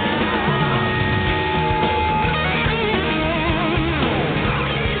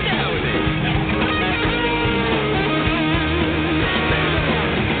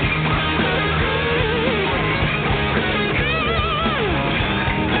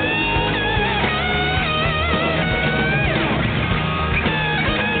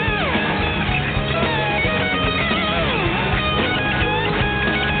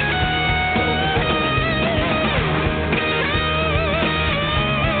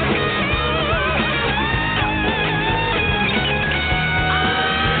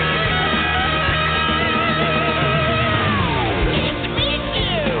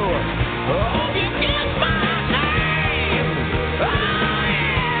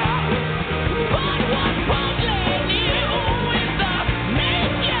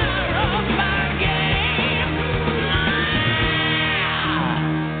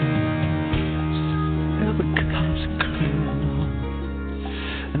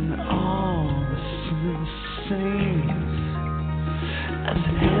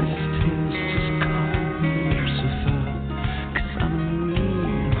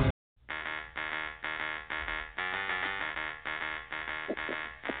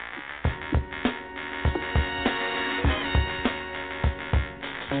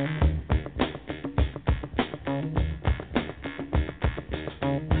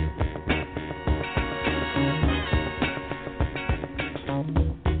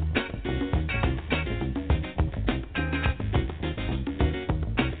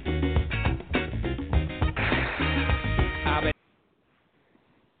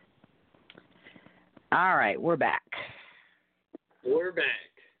 All right, we're back. We're back.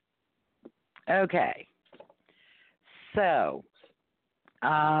 Okay. So,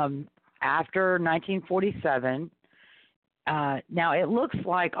 after 1947, now it looks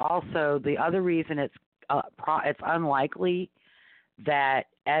like also the other reason it's unlikely that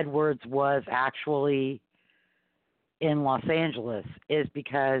Edwards was actually in Los Angeles is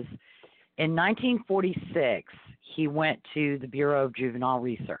because in 1946 he went to the Bureau of Juvenile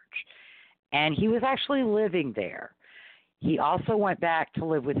Research, and he was actually living there. He also went back to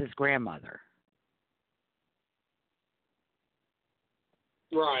live with his grandmother.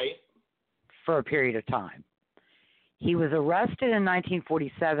 Right. For a period of time. He was arrested in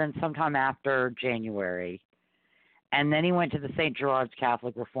 1947, sometime after January, and then he went to the St. Gerard's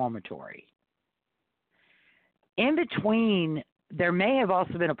Catholic Reformatory. In between, there may have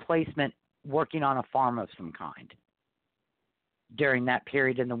also been a placement working on a farm of some kind during that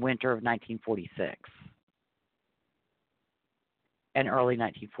period in the winter of 1946 and early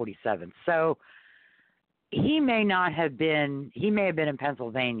 1947. So he may have been in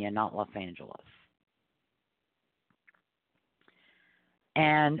Pennsylvania, not Los Angeles.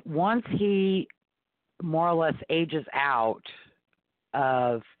 And once he more or less ages out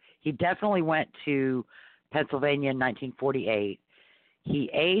he definitely went to Pennsylvania in 1948. He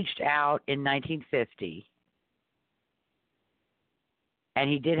aged out in 1950. And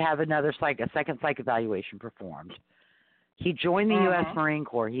he did have a second psych evaluation performed. He joined the U.S. Marine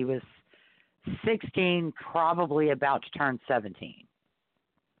Corps. He was 16, probably about to turn 17.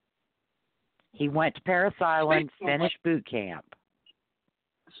 He went to Parris Island, finished boot camp.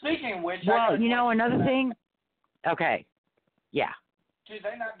 Speaking of which, well, another thing. Okay, yeah. Do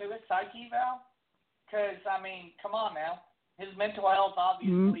they not do a psych eval? Because come on now, his mental health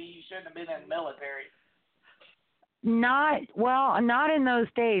obviously he shouldn't have been in the military. Not in those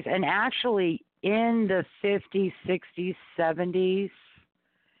days, and actually in the 50s, 60s, 70s.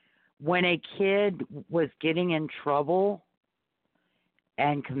 When a kid was getting in trouble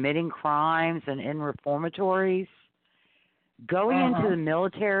and committing crimes and in reformatories, going into the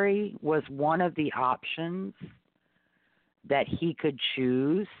military was one of the options that he could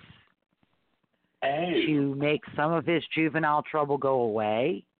choose to make some of his juvenile trouble go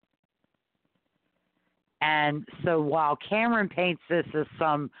away. And so while Cameron paints this as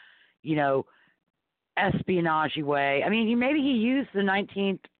some, espionage way, maybe he used the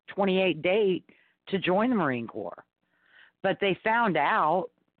 1928 date to join the Marine Corps. But they found out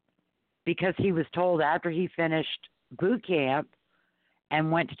because he was told after he finished boot camp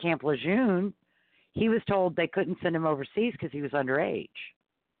and went to Camp Lejeune, he was told they couldn't send him overseas because he was underage.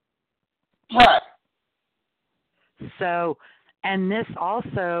 Right. So, and this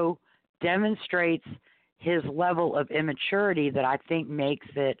also demonstrates his level of immaturity that I think makes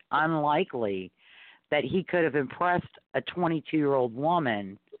it unlikely that he could have impressed a 22-year-old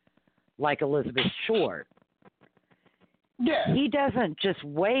woman like Elizabeth Short. Yeah. He doesn't just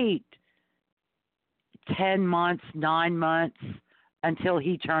wait 10 months, 9 months until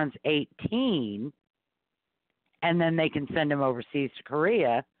he turns 18 and then they can send him overseas to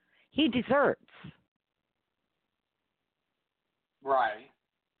Korea. He deserts. Right.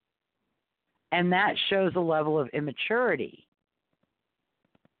 And that shows a level of immaturity.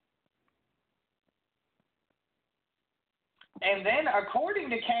 And then,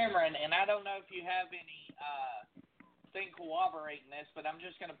 according to Cameron, and I don't know if you have any thing corroborating this, but I'm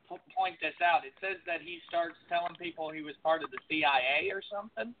just going to point this out. It says that he starts telling people he was part of the CIA or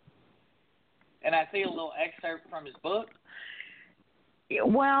something. And I see a little excerpt from his book.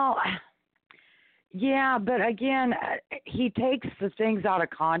 Well, yeah, but again, he takes the things out of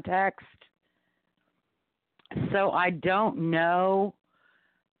context. So I don't know.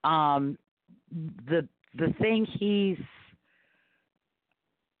 The thing he's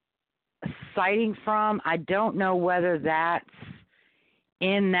citing from, I don't know whether that's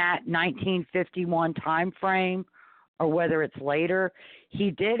in that 1951 time frame or whether it's later.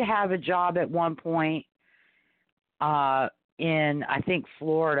 He did have a job at one point in, I think,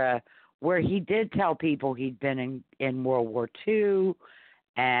 Florida, where he did tell people he'd been in World War II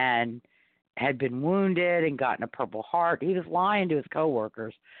and had been wounded and gotten a Purple Heart. He was lying to his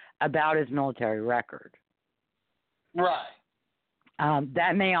coworkers about his military record. Right.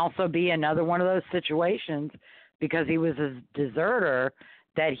 That may also be another one of those situations because he was a deserter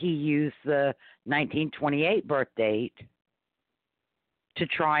that he used the 1928 birth date to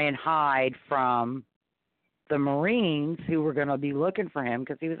try and hide from the Marines who were going to be looking for him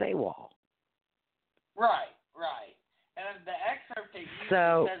because he was AWOL. Right, right. And the excerpt that you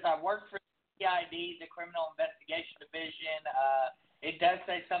says, I work for the CID, the Criminal Investigation Division. It does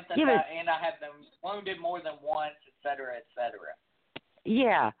say something about, and I have been wounded more than once, et cetera, et cetera.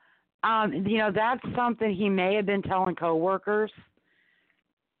 Yeah, That's something he may have been telling coworkers.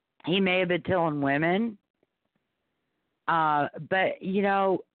 He may have been telling women. But,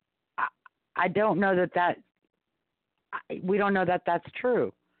 I don't know we don't know that that's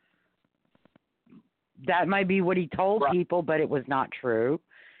true. That might be what he told people, but it was not true.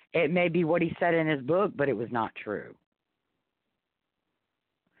 It may be what he said in his book, but it was not true.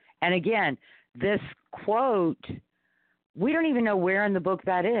 And again, this quote, we don't even know where in the book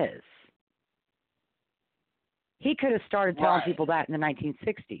that is. He could have started telling people that in the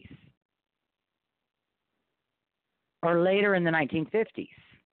 1960s or later in the 1950s.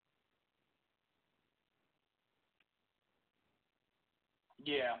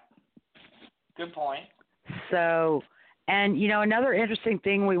 Yeah. Good point. So, and another interesting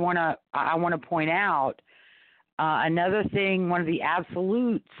thing I want to point out, another thing, one of the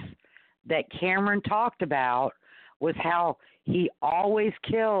absolutes that Cameron talked about was how he always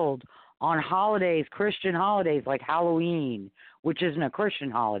killed on holidays, Christian holidays like Halloween, which isn't a Christian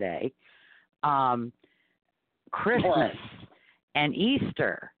holiday, Christmas and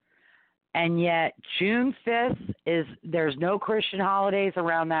Easter. And yet June 5th there's no Christian holidays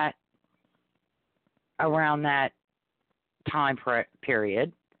around that time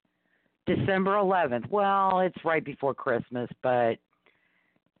period. December 11th, well, it's right before Christmas, but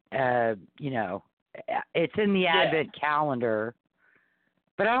it's in the Advent calendar.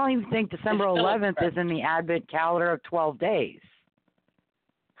 But I don't even think December 11th is in the Advent calendar of 12 days.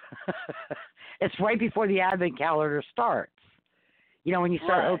 It's right before the Advent calendar starts. When you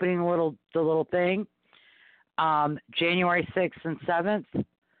start opening the little thing. January 6th and 7th,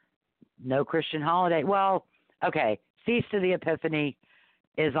 no Christian holiday. Well, okay, Feast of the Epiphany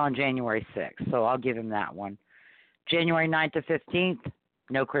is on January 6th, so I'll give him that one. January 9th to 15th,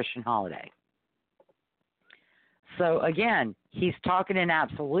 no Christian holiday. So, again, he's talking in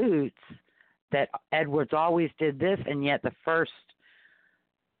absolutes that Edwards always did this, and yet the first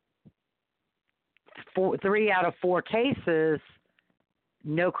 3 out of 4 cases,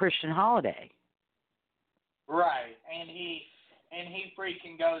 no Christian holiday. Right, and he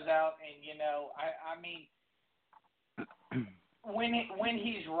freaking goes out and when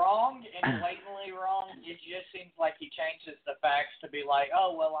he's wrong and blatantly wrong, it just seems like he changes the facts to be like,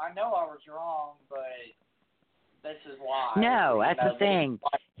 oh well, I know I was wrong, but this is why. No, that's the thing.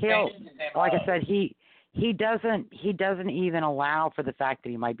 He'll, like I said, he doesn't even allow for the fact that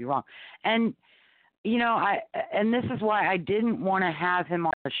he might be wrong, and. And this is why I didn't want to have him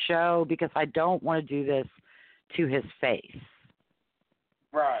on the show, because I don't want to do this to his face.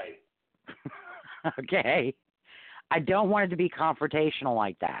 Right. Okay. I don't want it to be confrontational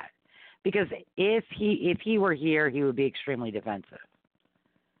like that, because if he were here, he would be extremely defensive.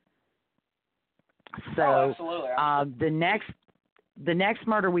 So, absolutely. The next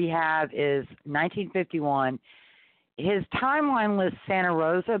murder we have is 1951. His timeline lists Santa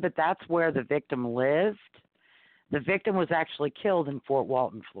Rosa, but that's where the victim lived. The victim was actually killed in Fort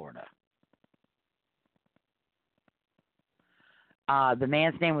Walton, Florida. The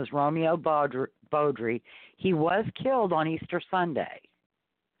man's name was Romeo Beaudry. He was killed on Easter Sunday.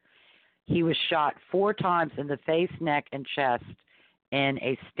 He was shot 4 times in the face, neck, and chest in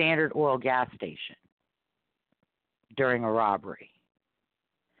a Standard Oil gas station during a robbery.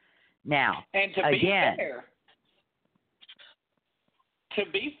 Now, and to again, to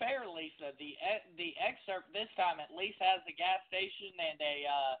be fair, Lisa, the excerpt this time at least has a gas station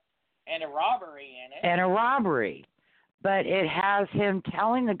and a robbery in it. And a robbery. But it has him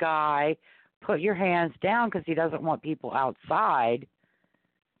telling the guy, put your hands down, because he doesn't want people outside.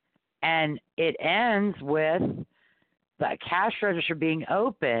 And it ends with the cash register being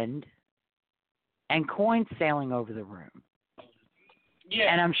opened and coins sailing over the room.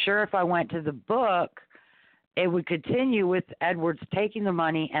 Yeah. And I'm sure if I went to the book, it would continue with Edwards taking the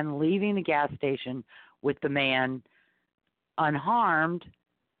money and leaving the gas station with the man unharmed.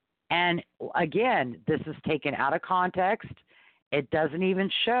 And again, this is taken out of context. It doesn't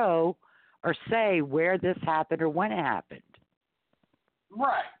even show or say where this happened or when it happened.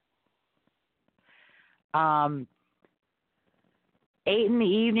 Right. 8 in the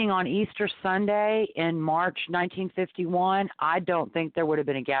evening on Easter Sunday in March 1951, I don't think there would have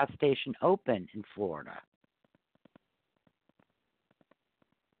been a gas station open in Florida.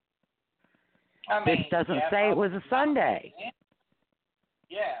 This doesn't say it was a Sunday.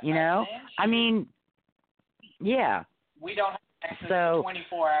 Yeah. I mean, yeah. We don't have access to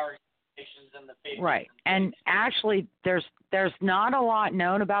 24-hour stations in the 50s. Right. And actually, there's not a lot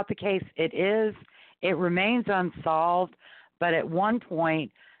known about the case. It remains unsolved, but at one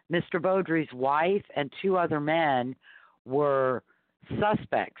point, Mr. Beaudry's wife and 2 other men were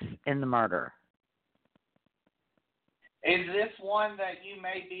suspects in the murder. Is this one that you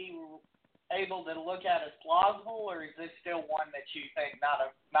may be able to look at as plausible, or is this still one that you think not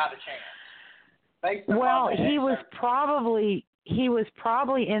a chance? Well, he was probably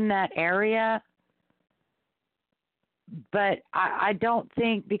in that area, but I don't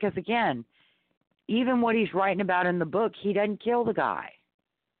think, because again, even what he's writing about in the book, he doesn't kill the guy.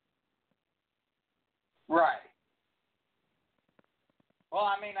 Right. Well,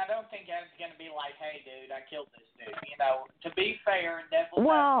 I mean, I don't think Ed's going to be like, hey, dude, I killed this dude. You know, to be fair and devil's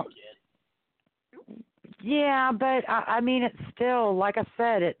advocate. Yeah, but I mean, it's still, like I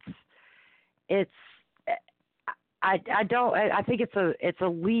said, I think it's a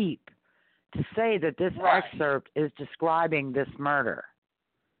leap to say that this excerpt is describing this murder.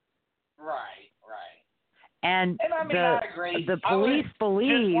 Right. And I mean, I agree. The police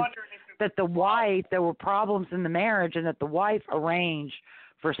believe that the wife, there were problems in the marriage, and that the wife arranged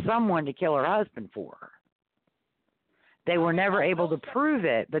for someone to kill her husband for her. They were never able to prove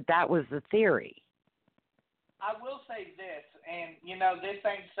it, but that was the theory. I will say this, and, you know, this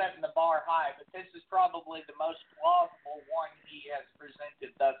ain't setting the bar high, but this is probably the most plausible one he has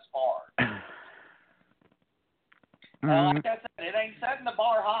presented thus far. Like I said, it ain't setting the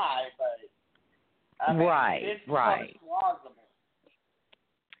bar high, but I mean, it's most plausible.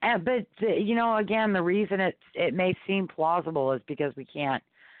 But, you know, again, the reason it may seem plausible is because we can't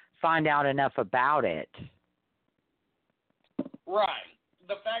find out enough about it. Right.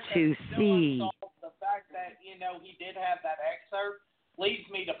 The fact that it's still unsolved, the fact that, you know, he did have that excerpt leads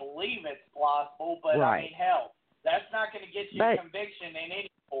me to believe it's plausible, but I mean, hell, that's not going to get you a conviction in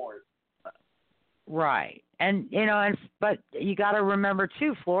any court. Right. And, you know, but you got to remember,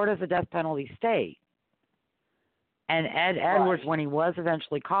 too, Florida's a death penalty state. And Ed Edwards, when he was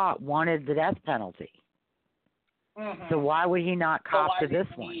eventually caught, wanted the death penalty. Mm-hmm. So why would he not cop to this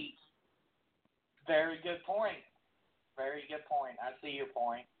one? Very good point. Very good point. I see your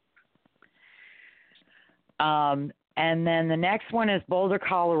point. And then the next one is Boulder,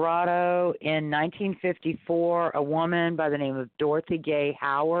 Colorado. In 1954, a woman by the name of Dorothy Gay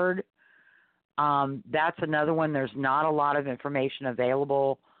Howard. That's another one. There's not a lot of information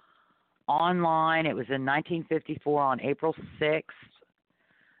available online. It was in 1954 on April 6th.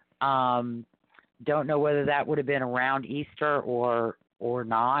 Don't know whether that would have been around Easter or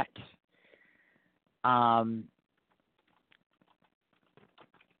not.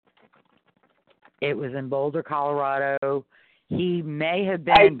 It was in Boulder, Colorado. He may have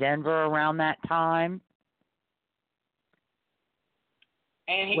been in Denver around that time.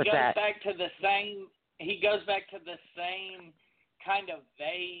 And he goes back to the same. He goes back to the same kind of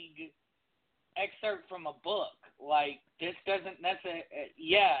vague excerpt from a book. Like, this doesn't necessarily.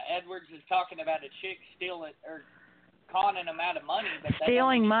 Yeah, Edwards is talking about a chick stealing or conning him out of money. But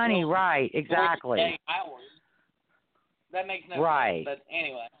stealing money, right? Exactly. That makes no sense. But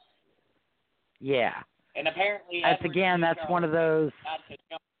anyway. Yeah. And apparently, that's one of those. Not to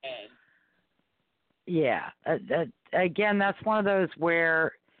jump ahead. Yeah. Again, that's one of those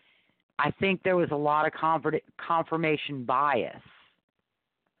where I think there was a lot of confirmation bias.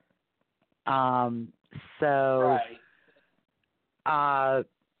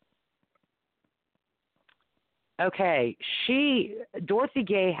 Okay, Dorothy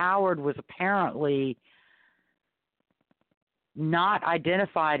Gay Howard was apparently not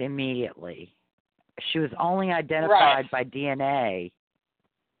identified immediately. She was only identified by DNA.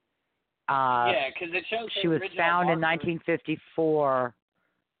 Because it shows she was found in 1954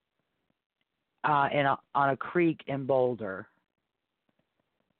 on a creek in Boulder.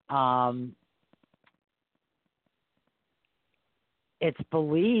 It's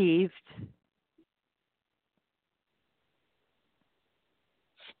believed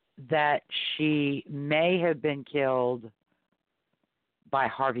that she may have been killed by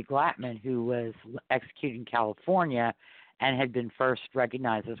Harvey Glattman, who was executed in California and had been first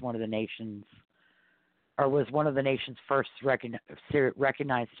recognized as one of the nation's first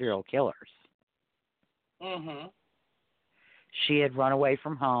recognized serial killers. Mm-hmm. She had run away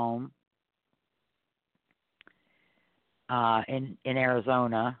from home in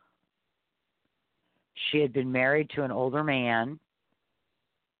Arizona. She had been married to an older man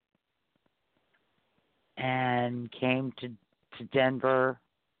and came to Denver,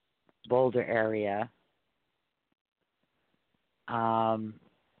 Boulder area.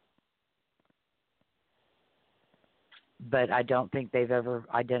 But I don't think they've ever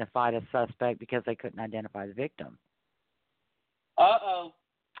identified a suspect because they couldn't identify the victim. Uh-oh.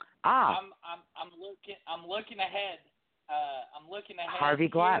 I'm looking ahead. Harvey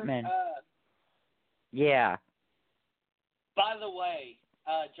Glattman. Yeah. By the way,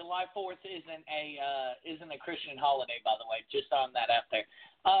 July 4th isn't a Christian holiday. By the way, just throwing that out there.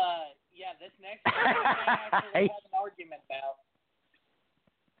 Yeah, this next one we may actually have an argument about.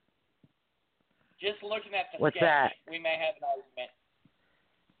 Just looking at the What's sketch, that? we may have an argument.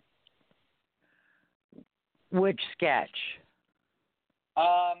 Which sketch?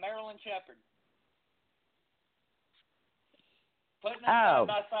 Marilyn Shepard. Putting it side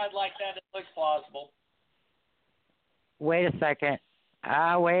by side like that, it looks plausible. Wait a second.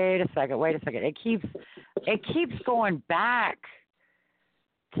 Wait a second. It keeps going back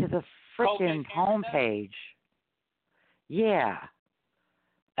to the freaking homepage. Yeah.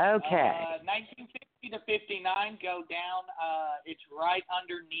 Okay. 1950 to 59, go down. It's right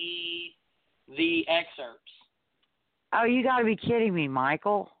underneath the excerpts. Oh, you got to be kidding me,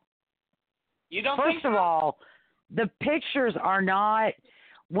 Michael. You don't First think so? of all, the pictures are not.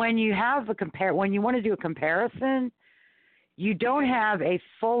 When you have when you want to do a comparison, you don't have a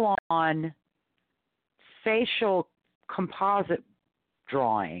full-on facial composite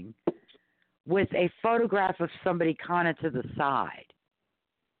drawing with a photograph of somebody kind of to the side.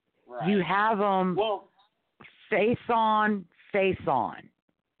 Right. You have them face on. I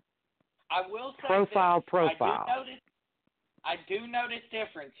will say profile. I do notice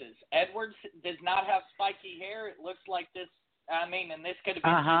differences. Edwards does not have spiky hair. It looks like this. I mean, and this could have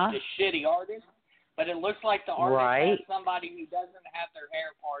been just a shitty artist, but it looks like the artist has somebody who doesn't have their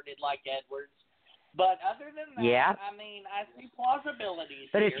hair parted like Edwards. But other than that, I mean, I see plausibilities.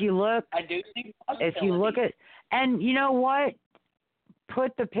 But here. if you look, I do see plausibilities. If you look at, and you know what?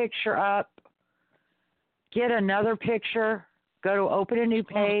 Put the picture up. Get another picture. Go to open a new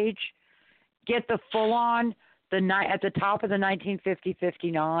page. Get the full on at the top of the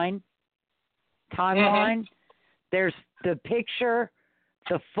 1950-59 timeline. There's the picture,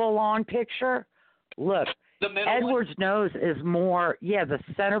 the full on picture. Look, Edward's nose is more. Yeah, the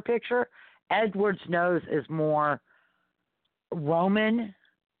center picture. Edward's nose is more Roman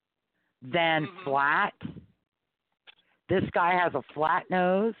than flat. This guy has a flat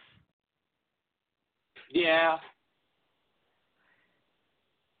nose. Yeah.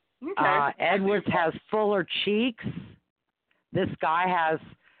 Okay. Edwards has fuller cheeks. This guy has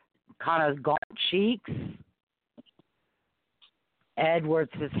kind of gaunt cheeks.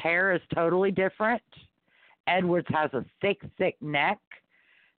 Edwards' his hair is totally different. Edwards has a thick neck.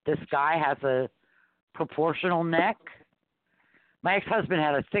 This guy has a proportional neck. My ex-husband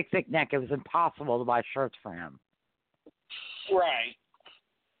had a thick neck. It was impossible to buy shirts for him. Right.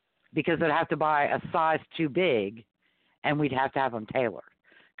 Because I'd have to buy a size too big, and we'd have to have them tailored.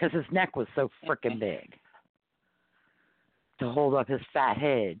 Because his neck was so freaking big to hold up his fat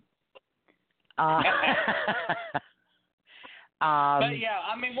head. But yeah,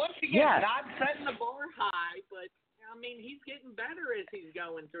 I mean, once again, not setting the bar high, but I mean, he's getting better as he's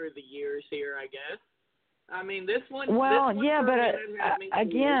going through the years here, I guess. I mean, this one. Well, this one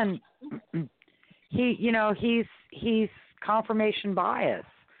again, he's confirmation bias.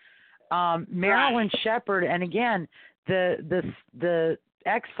 Marilyn Shepard, and again, the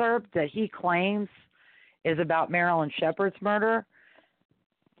excerpt that he claims is about Marilyn Shepard's murder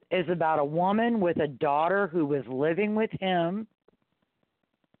is about a woman with a daughter who was living with him.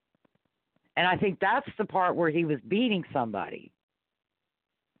 And I think that's the part where he was beating somebody.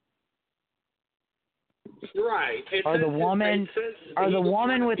 Right. Or the woman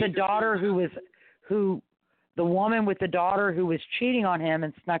with a daughter who was cheating on him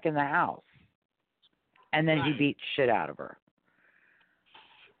and snuck in the house. And then he beat shit out of her.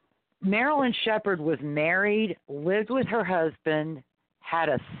 Marilyn Shepard was married, lived with her husband, had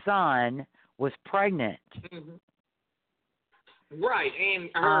a son, was pregnant. Mm-hmm. Right, and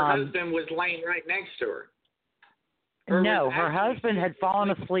her husband was laying right next to her. Her husband had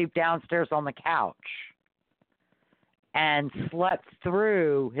fallen asleep downstairs on the couch and slept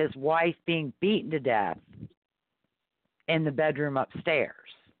through his wife being beaten to death in the bedroom upstairs.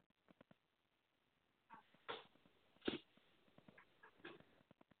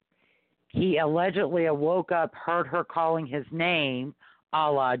 He allegedly woke up, heard her calling his name,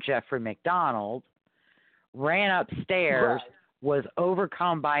 a la Jeffrey McDonald, ran upstairs, was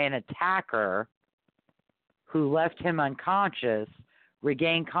overcome by an attacker who left him unconscious,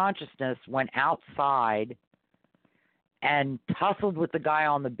 regained consciousness, went outside, and tussled with the guy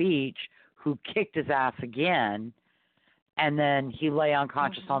on the beach who kicked his ass again, and then he lay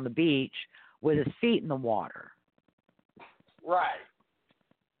unconscious on the beach with his feet in the water. Right.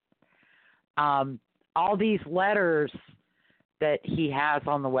 All these letters that he has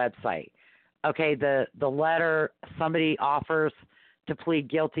on the website. Okay, the letter, somebody offers to plead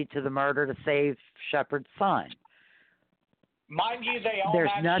guilty to the murder to save Shepard's son. Mind you, they all There's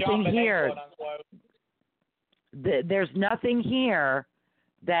have nothing JonBenet, here. quote unquote. There's nothing here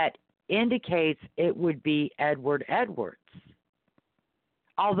that indicates it would be Edward Edwards.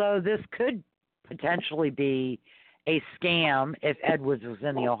 Although this could potentially be a scam if Edwards was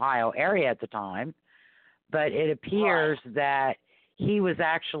in the Ohio area at the time, but it appears that he was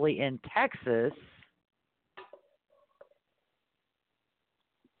actually in Texas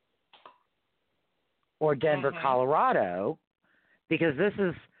or Denver, Colorado, because this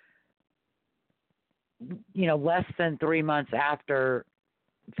is, less than 3 months after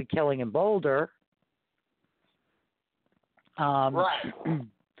the killing in Boulder.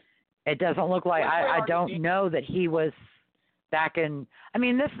 It doesn't look like I don't know that he was back in. I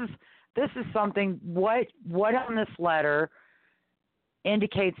mean, this is something. What on this letter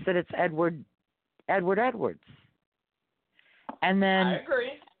indicates that it's Edward Edwards? And then I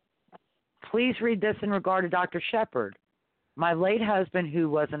agree. Please read this in regard to Dr. Shepard. My late husband, who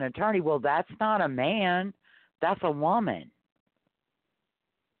was an attorney. Well, that's not a man. That's a woman.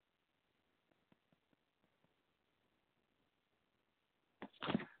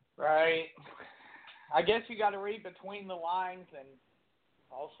 Right. I guess you got to read between the lines and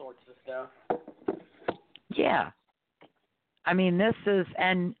all sorts of stuff. Yeah. I mean, this is,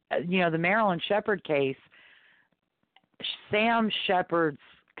 and, the Marilyn Shepard case, Sam Shepard's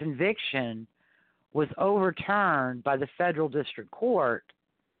conviction was overturned by the federal district court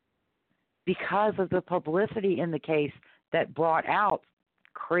because of the publicity in the case that brought out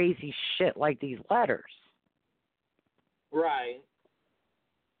crazy shit like these letters. Right.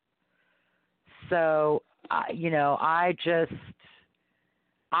 So, I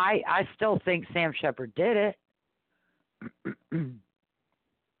still think Sam Shepard did it.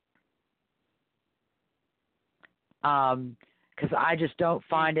 Because I just don't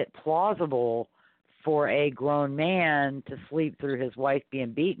find it plausible for a grown man to sleep through his wife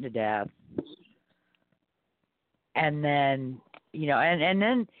being beaten to death. And then, and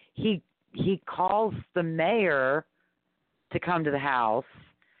then he calls the mayor to come to the house,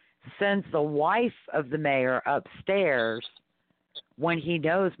 sends the wife of the mayor upstairs when he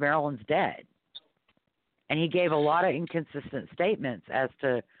knows Marilyn's dead. And he gave a lot of inconsistent statements as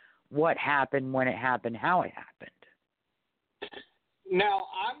to what happened, when it happened, how it happened. Now,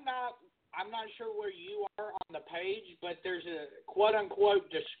 I'm not sure where you are on the page, but there's a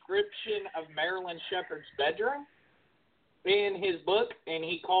quote-unquote description of Marilyn Shepard's bedroom in his book, and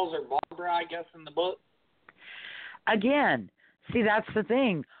he calls her Barbara, I guess, in the book. Again, see, that's the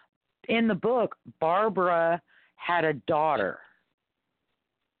thing. In the book, Barbara had a daughter.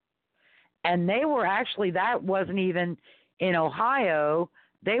 And they were actually, that wasn't even in Ohio.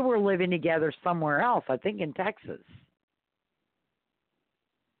 They were living together somewhere else, I think in Texas.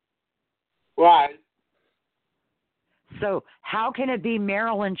 Right. So how can it be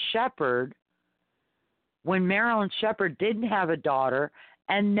Marilyn Shepard when Marilyn Shepard didn't have a daughter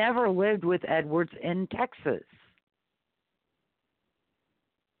and never lived with Edwards in Texas?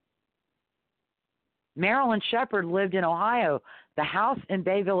 Marilyn Shepard lived in Ohio. The house in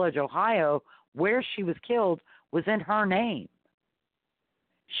Bay Village, Ohio, where she was killed, was in her name.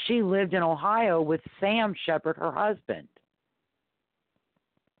 She lived in Ohio with Sam Shepard, her husband.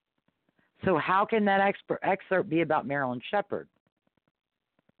 So how can that excerpt be about Marilyn Shepard?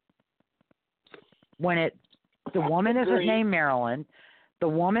 When the woman isn't named Marilyn, the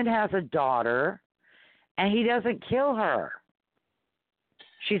woman has a daughter, and he doesn't kill her.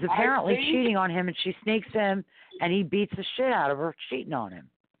 She's apparently cheating on him, and she sneaks him, and he beats the shit out of her cheating on him.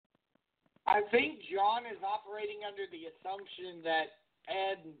 I think John is operating under the assumption that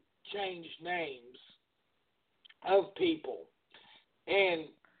Ed changed names of people. And,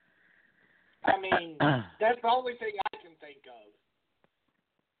 I mean, that's the only thing I can think of.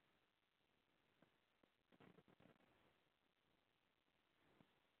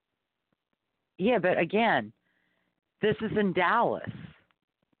 Yeah, but again, this is in Dallas.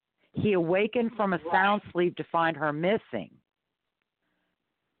 He awakened from a sound sleep to find her missing.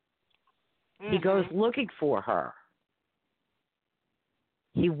 He goes looking for her.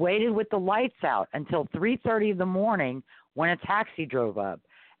 He waited with the lights out until 3:30 in the morning when a taxi drove up,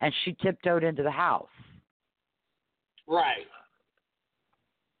 and she tiptoed into the house. Right.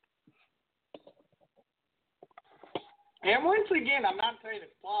 And once again, I'm not saying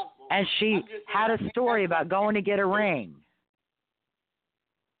it's plausible. And she had a story about going to get a ring.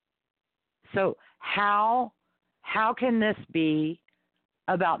 So how can this be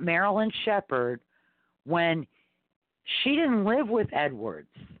about Marilyn Shepard when she didn't live with Edwards?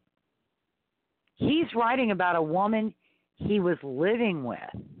 He's writing about a woman he was living with.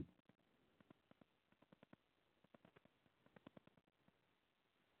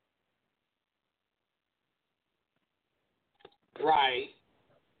 Right.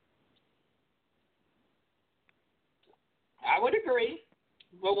 I would agree.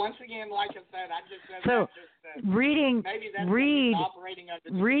 But once again, like I said, I just said so reading maybe that's read operating under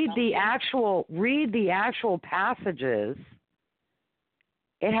read the actual passages.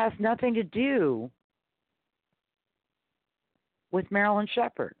 It has nothing to do with Marilyn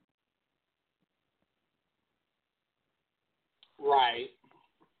Shepard. Right.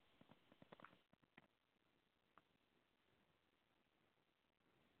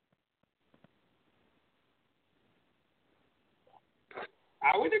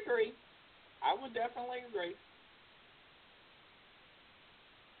 I would agree. I would definitely agree.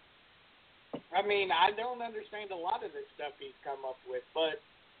 I mean, I don't understand a lot of the stuff he's come up with, but,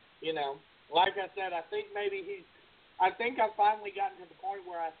 you know, like I said, I think I've finally gotten to the point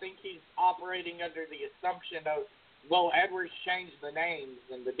where I think he's operating under the assumption of, well, Edwards changed the names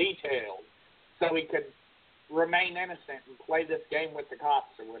and the details so he could remain innocent and play this game with the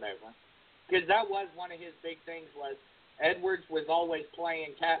cops or whatever. Because that was one of his big things was, Edwards was always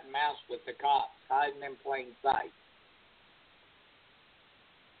playing cat and mouse with the cops, hiding in plain sight.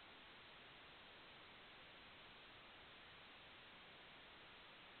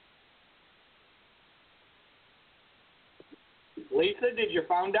 Lisa, did your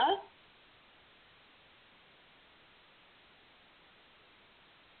phone die?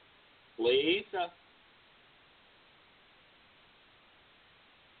 Lisa.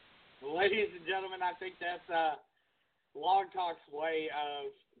 Ladies and gentlemen, I think that's Log Talk's way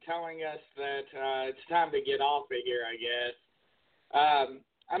of telling us that it's time to get off of here, I guess.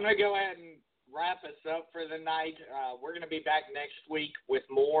 I'm going to go ahead and wrap us up for the night. We're going to be back next week with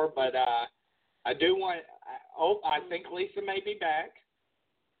more, but I do want – I think Lisa may be back.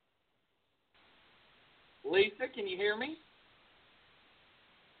 Lisa, can you hear me?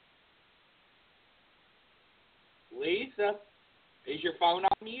 Lisa, is your phone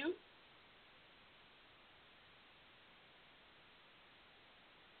on mute?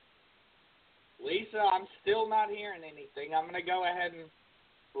 Lisa, I'm still not hearing anything. I'm going to go ahead and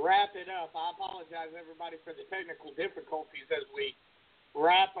wrap it up. I apologize, everybody, for the technical difficulties as we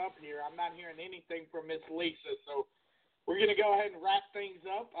wrap up here. I'm not hearing anything from Miss Lisa, so we're going to go ahead and wrap things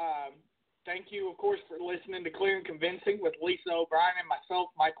up. Thank you, of course, for listening to Clear and Convincing with Lisa O'Brien and myself,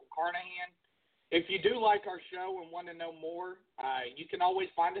 Michael Carnahan. If you do like our show and want to know more, you can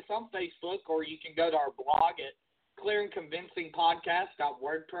always find us on Facebook, or you can go to our blog at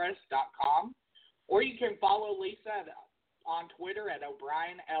clearandconvincingpodcast.wordpress.com. Or you can follow Lisa on Twitter at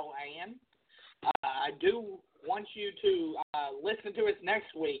O'BrienLAN. I do want you to listen to us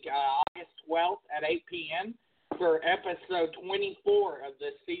next week, August 12th at 8 p.m. for episode 24 of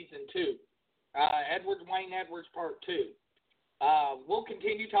this season 2, Wayne Edwards Part 2. We'll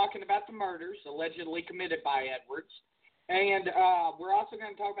continue talking about the murders allegedly committed by Edwards. And we're also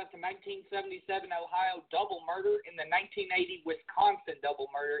going to talk about the 1977 Ohio double murder and the 1980 Wisconsin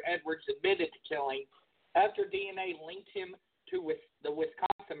double murder Edwards admitted to killing after DNA linked him to the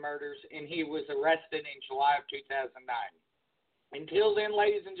Wisconsin murders, and he was arrested in July of 2009. Until then,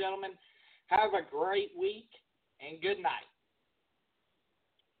 ladies and gentlemen, have a great week and good night.